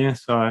guys down there.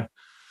 So,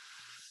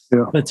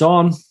 it's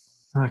on.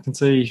 I can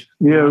see.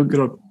 Yeah, good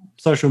on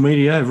social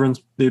media. There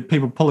are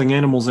people pulling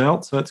animals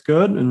out, so that's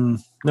good, and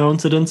no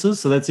incidences,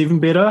 so that's even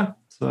better.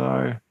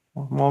 So,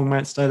 long may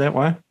it stay that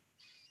way.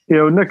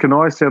 Yeah, well, Nick and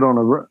I sat on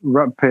a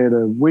rut pad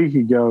a week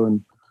ago,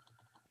 and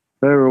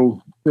they were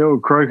all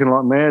croaking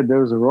like mad.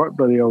 There was a right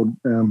bloody old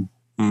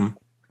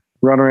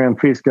run around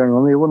fest going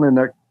on there, wasn't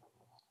there, Nick?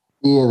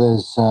 Yeah,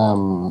 there's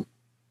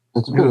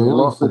it's a bit early.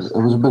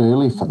 It was a bit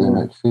early for them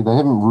actually. They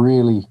haven't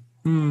really.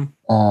 They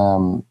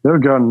were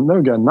going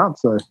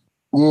nuts though.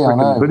 Yeah, I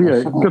know.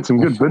 Got some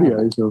good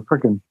videos. Of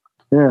freaking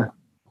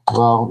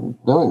Well,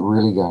 they weren't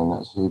really going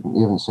nuts. You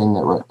haven't seen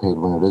that rat pad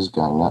when it is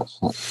going nuts.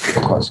 It's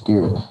quite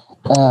scary.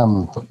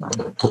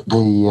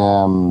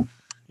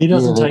 He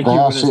doesn't take you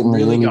when it's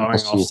really going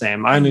off,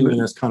 Sam. Only when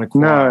it's kind of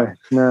quiet.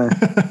 No.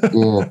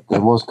 Yeah,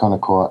 it was kind of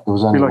quiet. There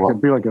was only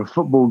be like a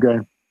football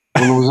game.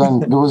 Well,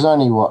 there was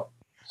only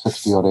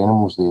 60 odd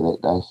animals there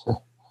that day.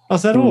 So. Oh,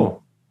 is that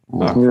all?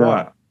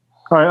 Yeah.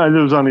 Right.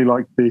 There was only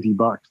like $30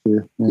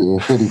 there. Yeah,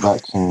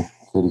 $30 and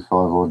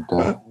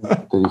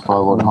 35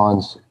 odd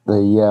hinds.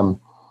 But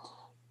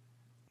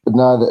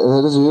no,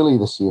 it is early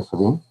this year for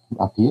them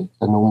up here.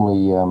 They're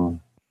normally a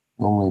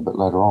bit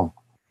later on.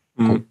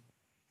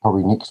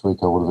 Probably next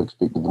week I would have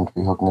expected them to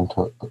be hooking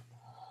into it, but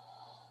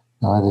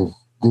no,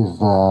 they've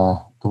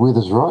the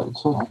weather's right.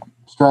 It's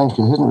strange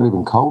because it hasn't really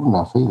been cold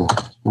enough either.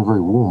 It's been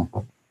very warm.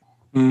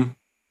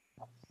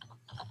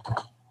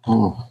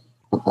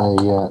 But they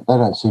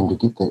don't seem to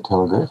get that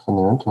telegraph and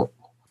they're into it.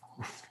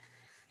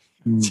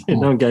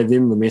 No one gave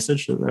them the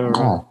message that they were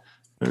right.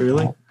 Not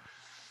really.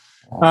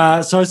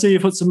 So I see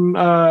you put some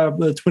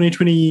the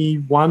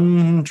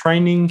 2021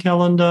 training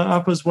calendar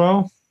up as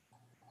well.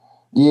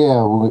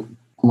 Yeah, well,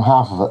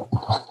 half of it.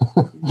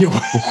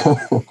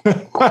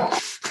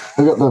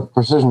 We've got the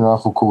precision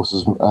rifle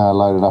courses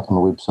loaded up on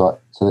the website.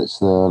 So that's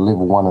the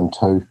level 1 and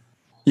 2.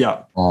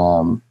 Yeah.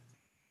 Going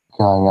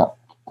up.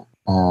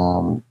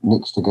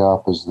 Next to go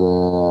up is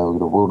we've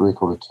got a world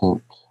record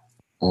attempt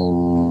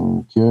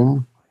in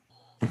June.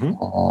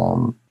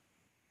 And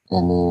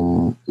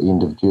then the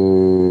end of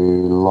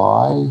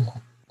July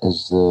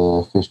is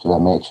the first of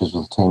our matches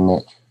with the team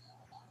match.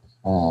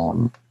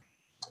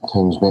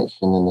 Teams match,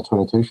 and then the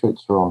 22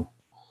 shoots are on.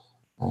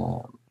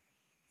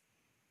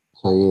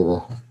 So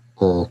yeah,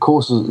 the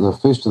courses, the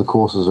first of the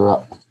courses are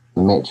up.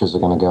 The matches are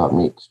going to go up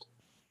next,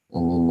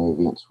 and then the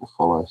events will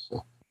follow.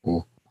 So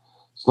yeah,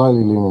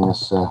 slowly learning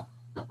this how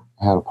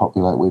to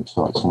populate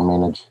websites and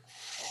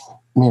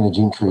manage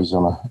entries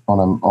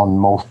on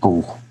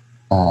multiple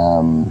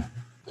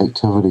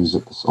activities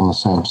on the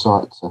same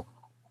site. So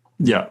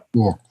yeah.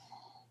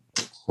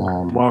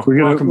 Well,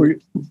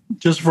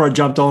 just before I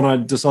jumped on, I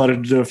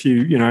decided to do a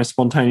few,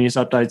 spontaneous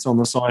updates on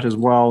the site as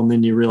well, and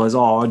then you realise,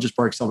 I just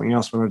broke something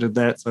else when I did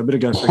that, so I better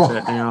go fix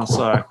that now.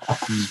 So,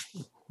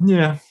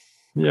 no,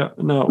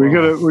 we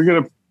got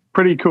a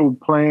pretty cool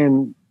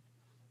plan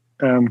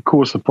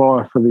course of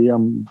fire for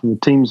the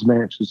teams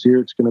matches here.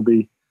 It's going to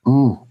be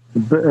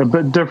a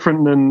bit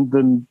different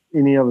than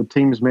any other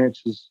teams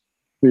matches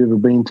we've ever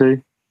been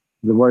to.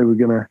 The way we're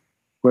gonna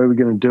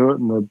do it,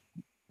 and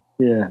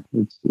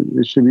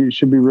it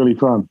should be really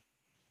fun.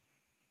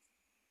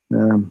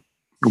 We'll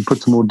put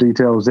some more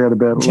details out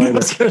about it later. I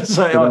was going to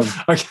say,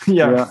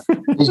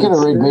 He's going to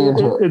read me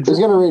into it. He's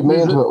going to read me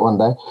into it one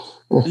day.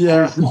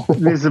 Yeah,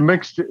 there's a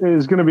mixture.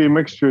 There's going to be a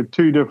mixture of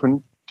two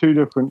different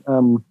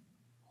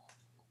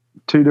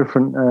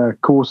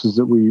courses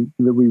that we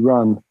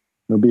run.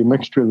 There'll be a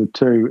mixture of the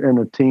two in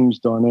a team's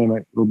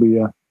dynamic. It'll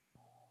be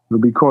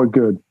quite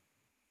good.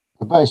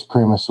 The base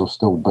premise will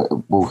still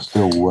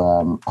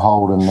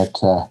hold in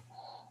that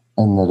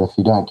if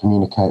you don't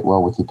communicate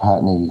well with your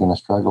partner, you're going to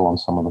struggle on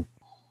some of them.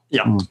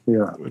 Yeah.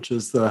 Which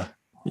is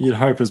you'd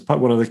hope is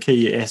one of the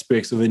key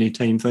aspects of any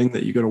team thing,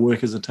 that you've got to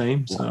work as a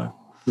team. So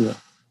Yeah.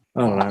 I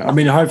don't know. I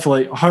mean,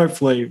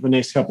 hopefully, the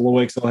next couple of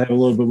weeks I'll have a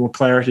little bit more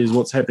clarity as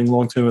what's happening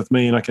long term with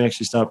me, and I can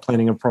actually start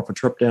planning a proper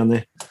trip down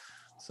there.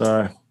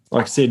 So,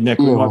 like I said, Nick,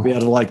 we might be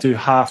able to like do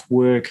half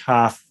work,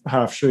 half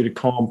shoot a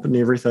comp, and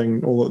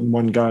everything all in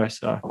one go.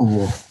 So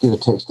get a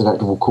tax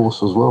deductible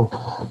course as well.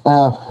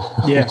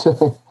 Yeah. So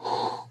the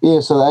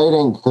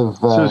 18th of.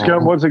 So it's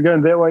going, what's it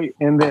going that way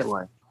and that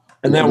way?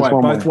 And that way,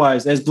 both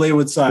ways, as Blair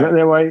would say.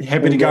 That way,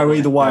 happy to go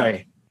either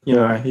way. You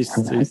know, he's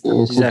so happy.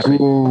 June,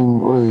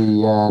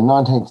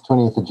 19th,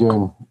 20th of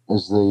June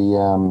is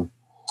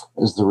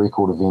the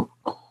record event.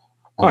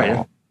 Oh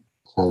yeah.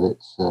 So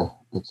that's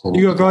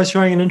you got guys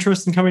showing an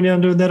interest in coming down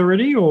and doing that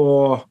already,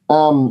 or?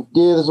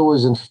 There's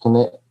always interest in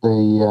that.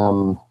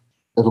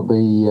 It'll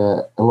be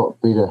a lot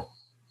better.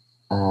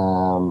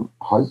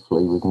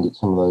 Hopefully, we can get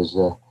some of those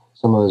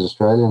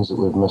Australians that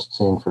we've missed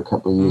seeing for a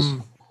couple of years.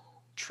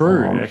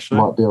 True, actually.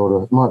 Might be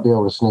able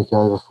to sneak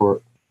over for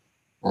it.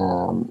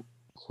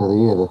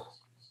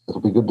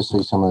 It'll be good to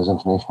see some of those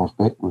internationals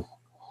back with.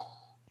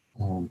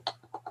 Well,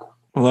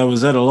 that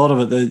was it. A lot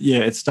of it,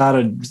 it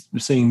started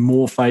seeing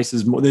more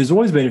faces. There's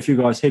always been a few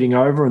guys heading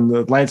over, and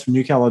the lads from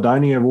New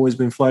Caledonia have always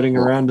been floating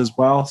around as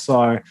well.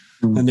 So,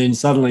 and then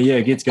suddenly,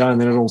 it gets going,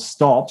 then it all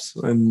stops.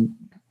 And,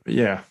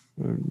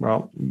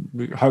 well,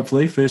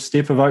 hopefully, first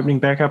step of opening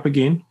back up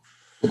again.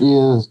 But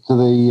this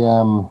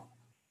will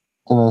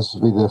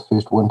be the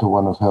first winter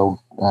one I've held.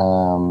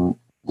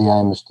 The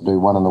aim is to do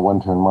one in the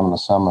winter and one in the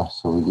summer,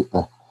 so we get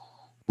the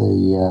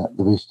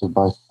best of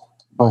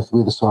both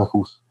weather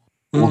cycles,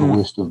 or the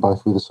worst of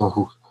both weather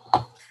cycles.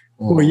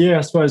 Well,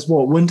 I suppose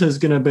winter's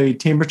going to be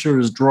temperature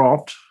has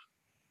dropped,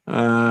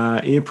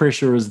 air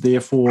pressure is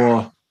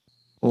therefore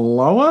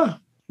lower.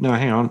 No,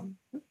 hang on,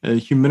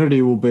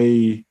 humidity will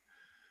be,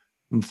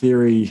 in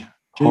theory,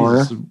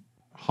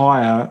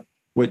 higher,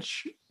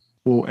 which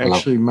will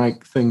actually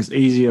make things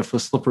easier for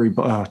slippery.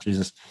 Oh,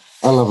 Jesus.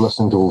 I love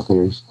listening to all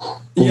theories.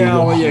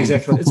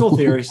 Exactly. It's all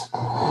theories.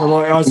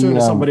 Like, I was talking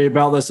to somebody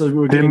about this.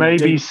 There may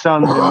be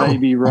sun, there may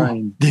be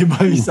rain. There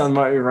may be sun,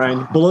 might be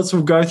rain. Bullets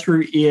will go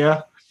through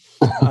air,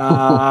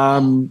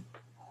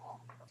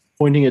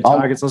 pointing at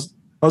targets. I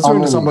was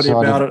talking to somebody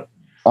about it.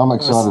 I'm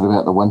excited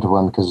about the winter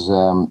one because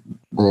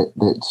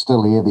that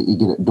still air that you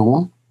get at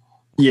dawn.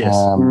 Yes.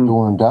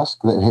 Dawn and dusk.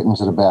 That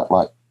happens at about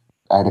like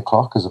 8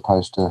 o'clock as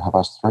opposed to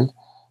 3:30.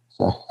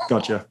 So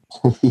gotcha.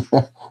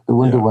 The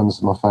winter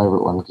one's my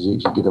favourite one because you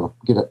get to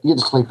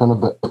sleep in a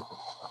bit.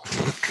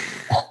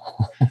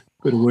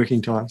 Bit of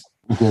working times.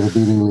 You go to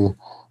bed earlier,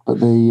 but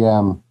the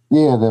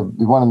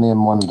one in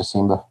them, 1 in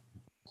December.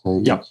 So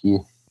each year,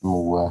 and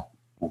we'll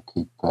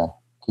keep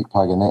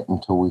plugging that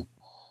until we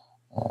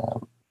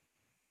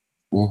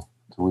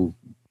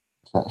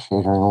start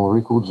shattering all the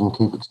records and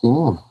keep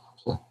extending them.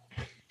 So.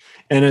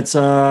 And it's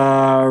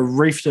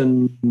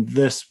Reefton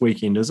this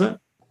weekend, is it?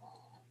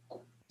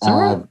 Is that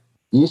right?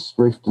 Yes,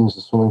 Reefton's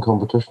the swimming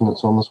competition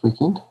that's on this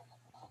weekend.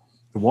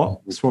 The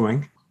what? The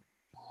swimming?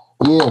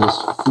 Yeah,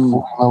 there's 4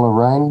 mil of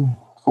rain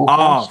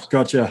forecast.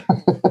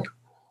 Oh,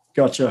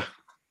 gotcha.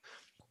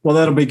 Well,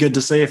 that'll be good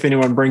to see if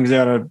anyone brings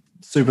out a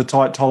super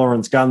tight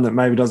tolerance gun that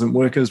maybe doesn't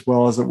work as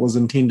well as it was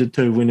intended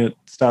to when it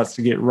starts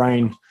to get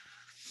rain.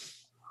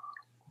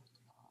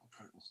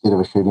 Instead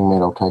of a shooting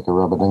mat, I'll take a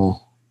rubber dinghy.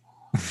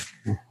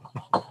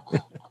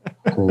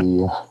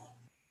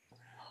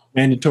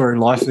 Mandatory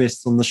life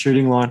vests on the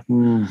shooting line.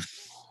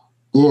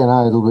 Yeah,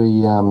 no, it'll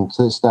be.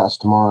 So it starts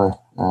tomorrow.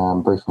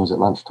 Briefing's at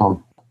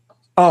lunchtime.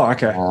 Oh,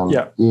 okay.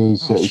 Yeah,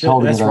 he's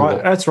holding that's it right.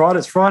 over. That's right.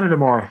 It's Friday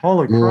tomorrow.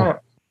 Holy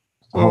crap!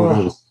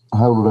 Hold it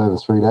over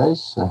 3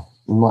 days. So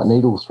you might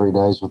need all 3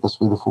 days with this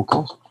weather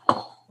forecast.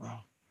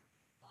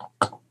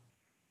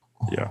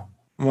 Yeah,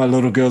 my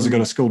little girls have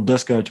got a school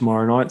disco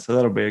tomorrow night, so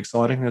that'll be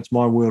exciting. That's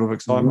my world of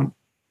excitement.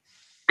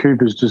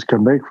 Cooper's just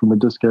come back from a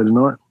disco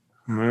tonight.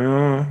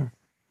 Yeah.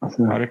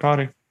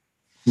 Party.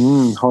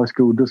 High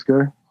school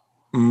disco.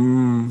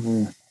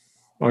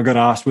 I got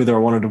asked whether I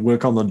wanted to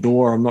work on the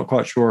door. I'm not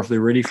quite sure if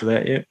they're ready for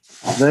that yet.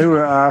 They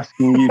were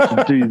asking you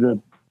to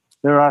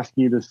they're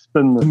asking you to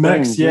spin the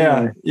mix. Things,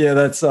 yeah.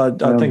 That's. I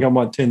think I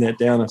might turn that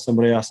down if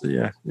somebody asks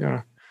it.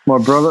 Yeah. My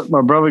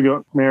brother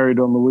got married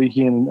on the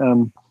weekend.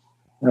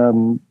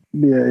 He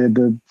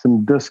did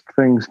some disc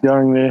things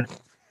going there.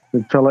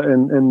 The fella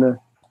in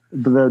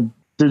the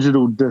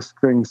digital disc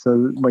thing.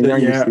 So my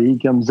youngest, he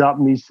comes up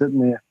and he's sitting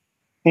there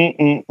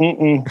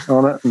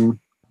on it and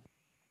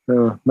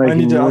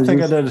making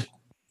noises.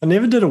 I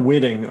never did a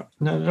wedding.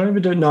 No, I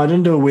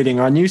didn't do a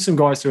wedding. I knew some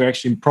guys who are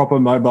actually proper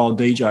mobile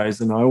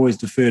DJs, and I always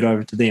deferred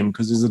over to them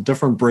because there's a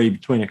different breed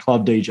between a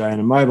club DJ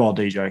and a mobile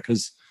DJ.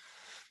 Because,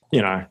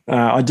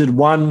 I did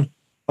one.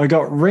 I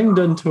got ringed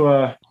into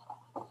it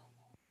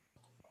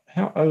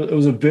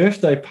was a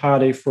birthday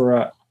party for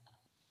a,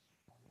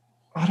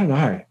 I don't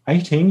know,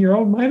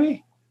 18-year-old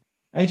maybe?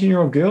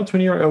 18-year-old girl,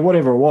 20-year-old, or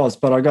whatever it was.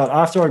 But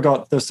after I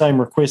got the same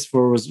request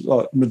for it was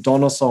a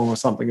Madonna song or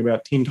something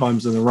about 10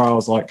 times in a row, I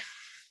was like,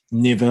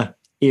 never,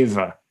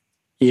 ever,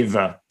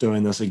 ever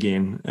doing this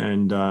again.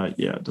 And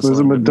was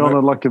it Madonna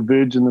like a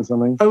virgin or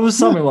something? It was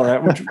something like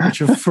that, which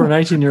for an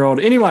 18-year-old.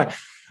 Anyway,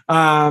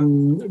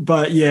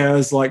 But yeah, it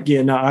was like,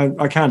 yeah, no,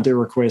 I can't do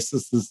requests.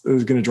 It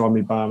was going to drive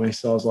me balmy.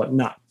 So I was like,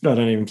 nah, I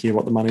don't even care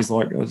what the money's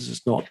like. It's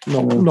just not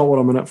what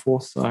I'm in it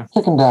for. So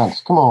Chicken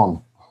dance, come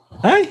on.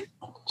 Hey?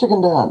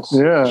 Chicken dance.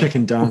 Yeah.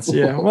 Chicken dance,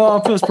 yeah. Well,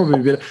 I feel it's probably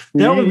better.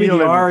 That would be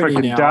the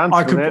irony now.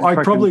 I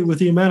probably, with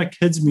the amount of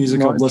kids'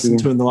 music I've listened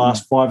to in the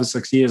last 5 or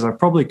 6 years, I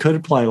probably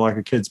could play like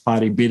a kids'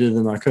 party better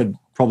than I could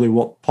probably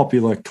what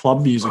popular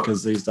club music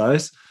is these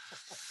days.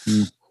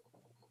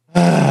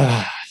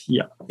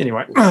 Yeah.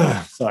 Anyway,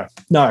 so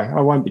no,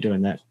 I won't be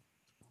doing that.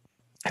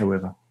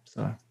 However,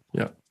 so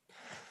yeah.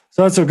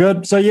 So that's all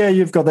good. So yeah,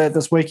 you've got that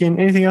this weekend.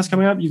 Anything else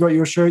coming up? You got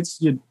your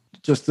shoots. You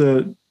just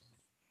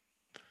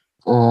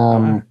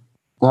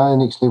no,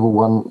 next level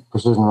 1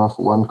 precision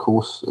rifle 1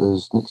 course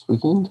is next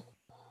weekend.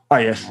 Oh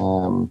yes.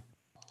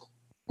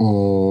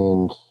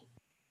 And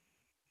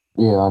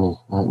yeah, I only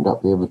opened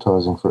up the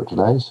advertising for it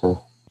today,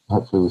 so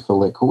hopefully we fill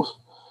that course.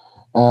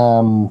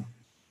 Other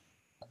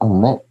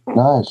than that,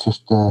 no, it's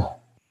just the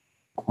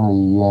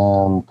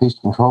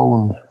pest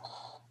control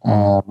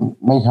and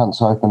meat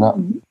hunts open up.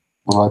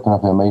 We'll open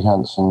up our meat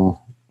hunts and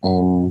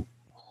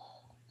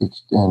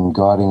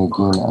guiding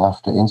again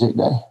after Anzac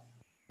Day.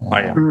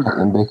 Take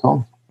them back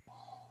on.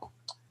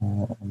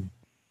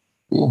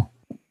 Yeah.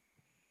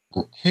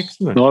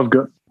 Excellent. I've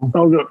got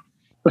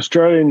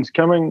Australians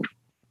coming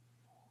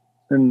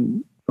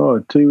in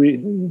 2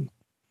 weeks.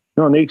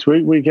 No, next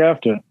week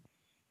after.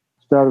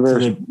 Start of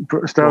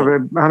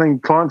our hunting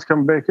clients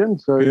come back in.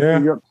 So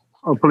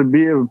I'll probably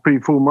be a pretty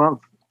full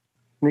month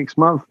next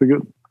month. We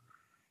got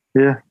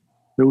they're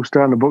all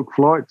starting to book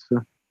flights.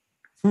 So.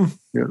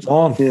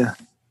 On. Yeah.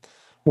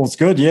 Well, it's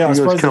good. Yeah, I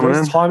suppose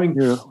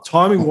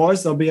timing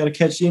wise, they'll be able to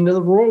catch the end of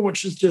the Raw,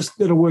 which is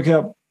just it'll work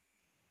out.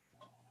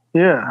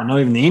 Yeah, not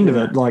even the end of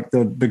it, like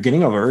the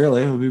beginning of it.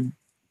 Really, it'll be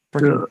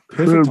freaking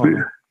perfect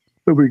timing.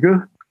 It'll be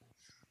good.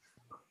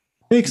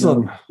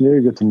 Excellent.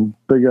 You got some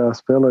big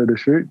ass fellow to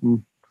shoot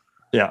and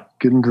get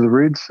into the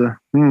reds. So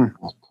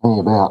that's plenty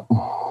about.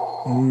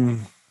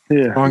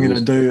 Yeah, I'm going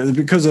to do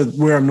because of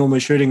where I'm normally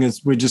shooting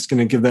is we're just going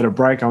to give that a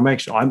break. I'm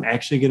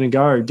actually going to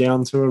go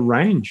down to a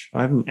range.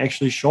 I haven't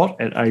actually shot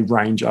at a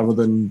range other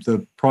than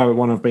the private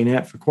one I've been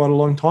at for quite a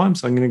long time.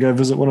 So I'm going to go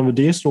visit one of the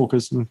deer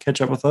stalkers and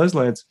catch up with those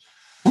lads.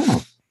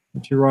 A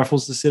few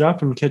rifles to set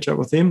up and catch up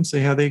with them, see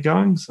how they're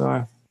going.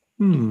 So,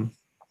 that'll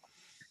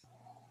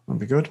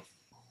be good.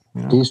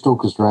 You know. Deer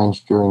stalkers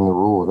range during the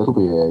Raw. That'll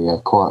be a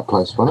quiet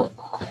place, won't it?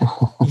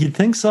 You'd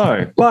think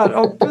so, but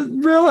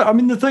really, I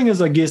mean, the thing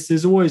is, I guess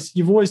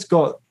you've always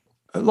got,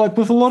 like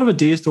with a lot of the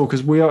deer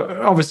stalkers, we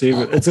are obviously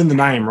it's in the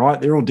name,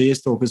 right? They're all deer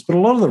stalkers, but a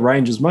lot of the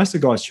ranges, most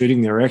of the guys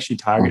shooting there are actually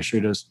target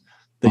shooters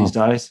these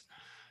days.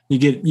 You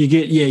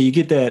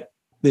get that.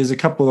 There's a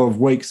couple of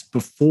weeks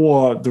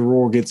before the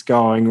Raw gets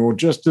going, or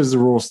just as the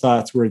Raw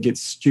starts, where it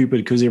gets stupid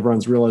because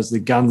everyone's realised the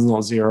gun's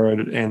not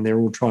zeroed and they're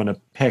all trying to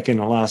pack in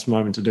the last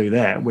moment to do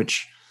that.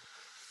 Which,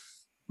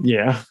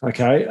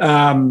 okay.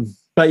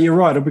 But you're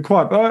right, it'll be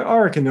quiet. But I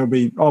reckon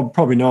I'll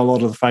probably know a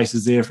lot of the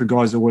faces there for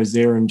guys always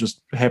there and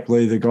just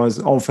happily the guys,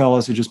 old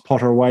fellas who just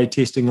potter away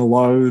testing a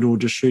load or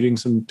just shooting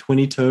some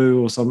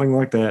 22 or something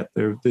like that.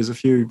 There's a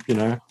few,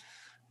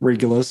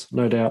 regulars,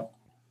 no doubt.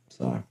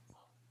 So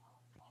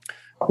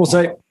we'll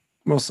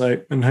see.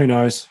 And who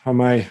knows, I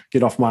may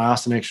get off my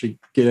ass and actually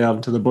get out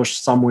into the bush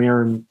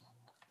somewhere and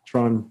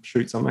try and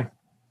shoot something.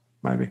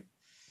 Maybe.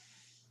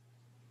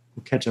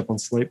 We'll catch up on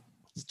sleep.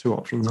 There's 2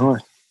 options.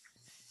 Nice.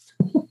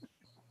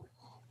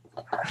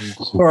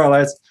 All right,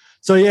 lads.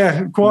 So,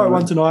 quiet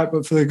one tonight,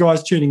 but for the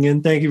guys tuning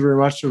in, thank you very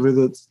much.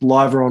 Whether it's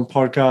live or on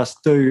podcast,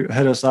 do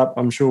hit us up.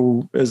 I'm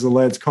sure as the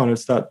lads kind of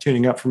start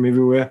tuning up from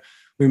everywhere,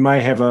 we may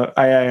have a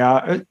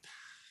AAR.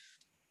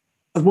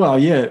 Well,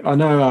 I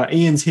know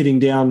Ian's heading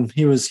down.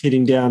 He was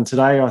heading down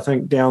today, I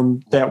think,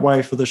 down that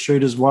way for the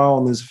shoot as well,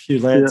 and there's a few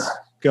lads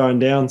going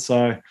down.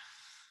 So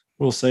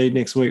we'll see.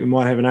 Next week we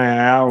might have an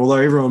AAR, although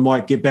everyone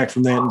might get back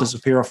from that and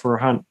disappear off for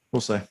a hunt.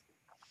 We'll see.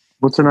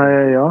 What's an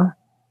AAR?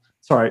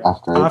 Sorry,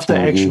 after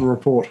action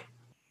report.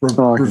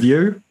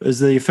 Review is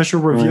the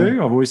official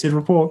review. I've always said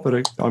report, but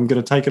I'm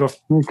going to take it off.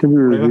 It can be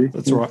review.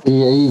 That's all right. Are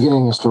you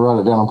getting us to write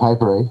it down on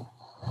paper, eh?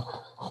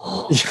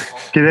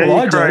 Get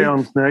out your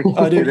crayons, Nick.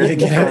 I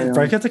do.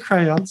 Break out the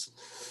crayons.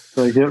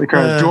 So get the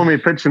crayons. Draw me a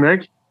picture,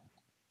 Nick.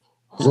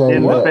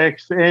 And the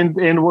backs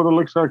and what it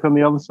looks like on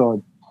the other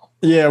side.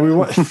 Yeah, we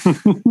want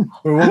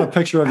a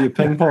picture of your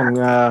ping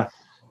pong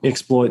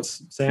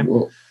exploits,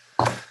 Sam.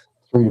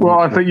 Well,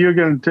 I think you're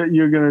going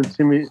to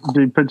send me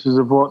do pictures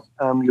of what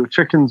your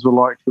chickens were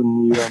like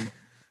when you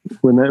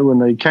when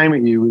they came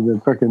at you with the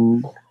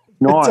fucking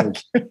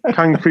knives,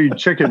 kung fu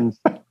chickens.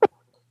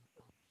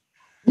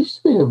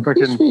 Used to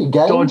be a game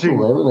dodging.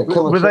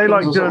 Were they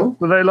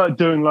like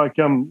doing like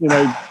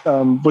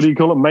what do you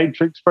call it,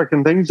 Matrix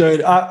fucking things?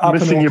 Dude, up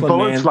missing in your Auckland,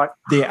 bullets, man, like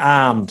they're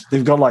armed.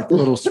 They've got like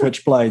little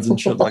switchblades and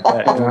shit like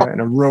that,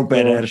 and a real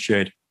bad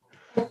attitude.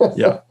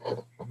 Yeah.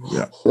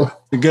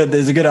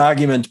 There's a good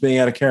argument to being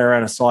able to carry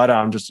around a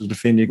sidearm just to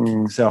defend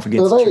yourself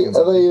against chickens.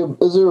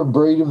 Is there a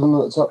breed of them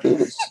that's up there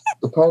that's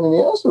the pain in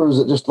the ass, or is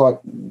it just like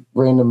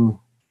random?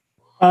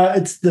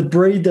 It's the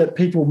breed that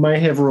people may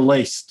have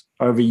released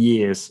over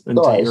years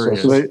into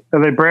areas.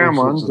 Are they brown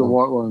ones or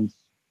white ones?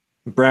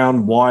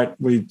 Brown, white,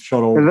 we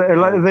shot all.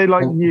 Are they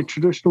like your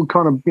traditional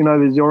kind of,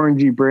 these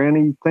orangey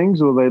browny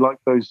things, or are they like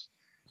those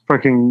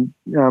fucking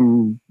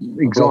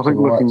exotic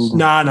looking?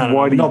 No, not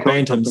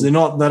bantams. They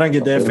don't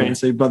get that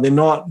fancy, but they're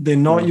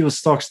not your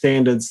stock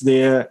standards.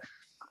 Sometimes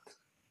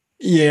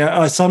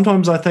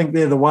I think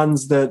they're the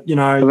ones that,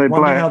 Are they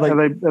black?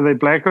 Are they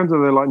black ones?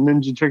 Or are they like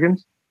ninja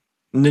chickens?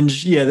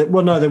 Ninja, yeah.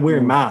 They're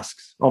wearing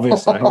masks,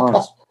 obviously.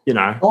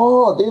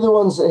 Oh, they're the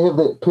ones that have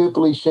that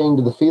purpley sheen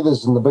to the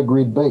feathers and the big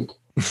red beak.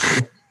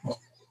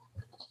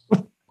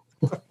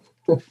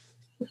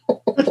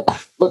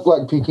 Look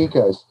like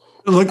Pukikos.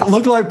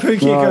 Look like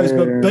Pukikos,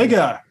 but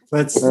bigger.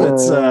 That's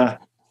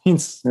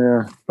hence.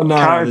 Yeah. No,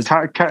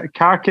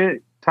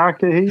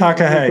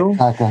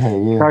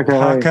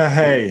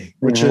 Kakahe,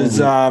 which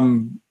is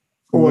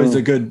always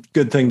a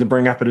good thing to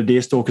bring up at a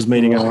deer stalkers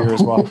meeting up here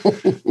as well.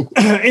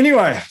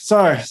 Anyway,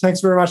 so thanks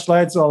very much,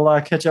 lads.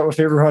 I'll catch up with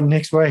everyone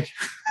next week.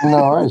 No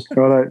worries.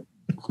 Righto.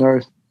 No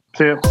worries.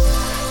 See ya.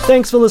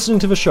 Thanks for listening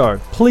to the show.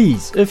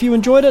 Please, if you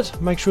enjoyed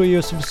it, make sure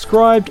you're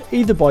subscribed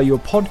either by your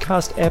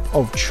podcast app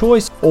of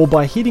choice or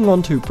by heading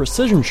on to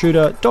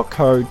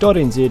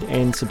precisionshooter.co.nz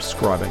and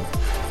subscribing.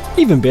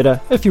 Even better,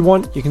 if you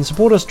want, you can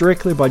support us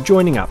directly by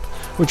joining up,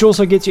 which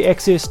also gets you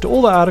access to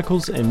all the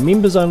articles and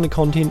members-only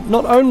content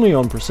not only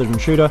on Precision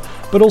Shooter,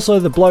 but also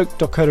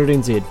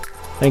thebloke.co.nz.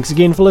 Thanks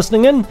again for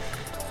listening in,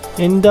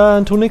 and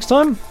until next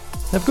time,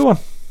 have a good one.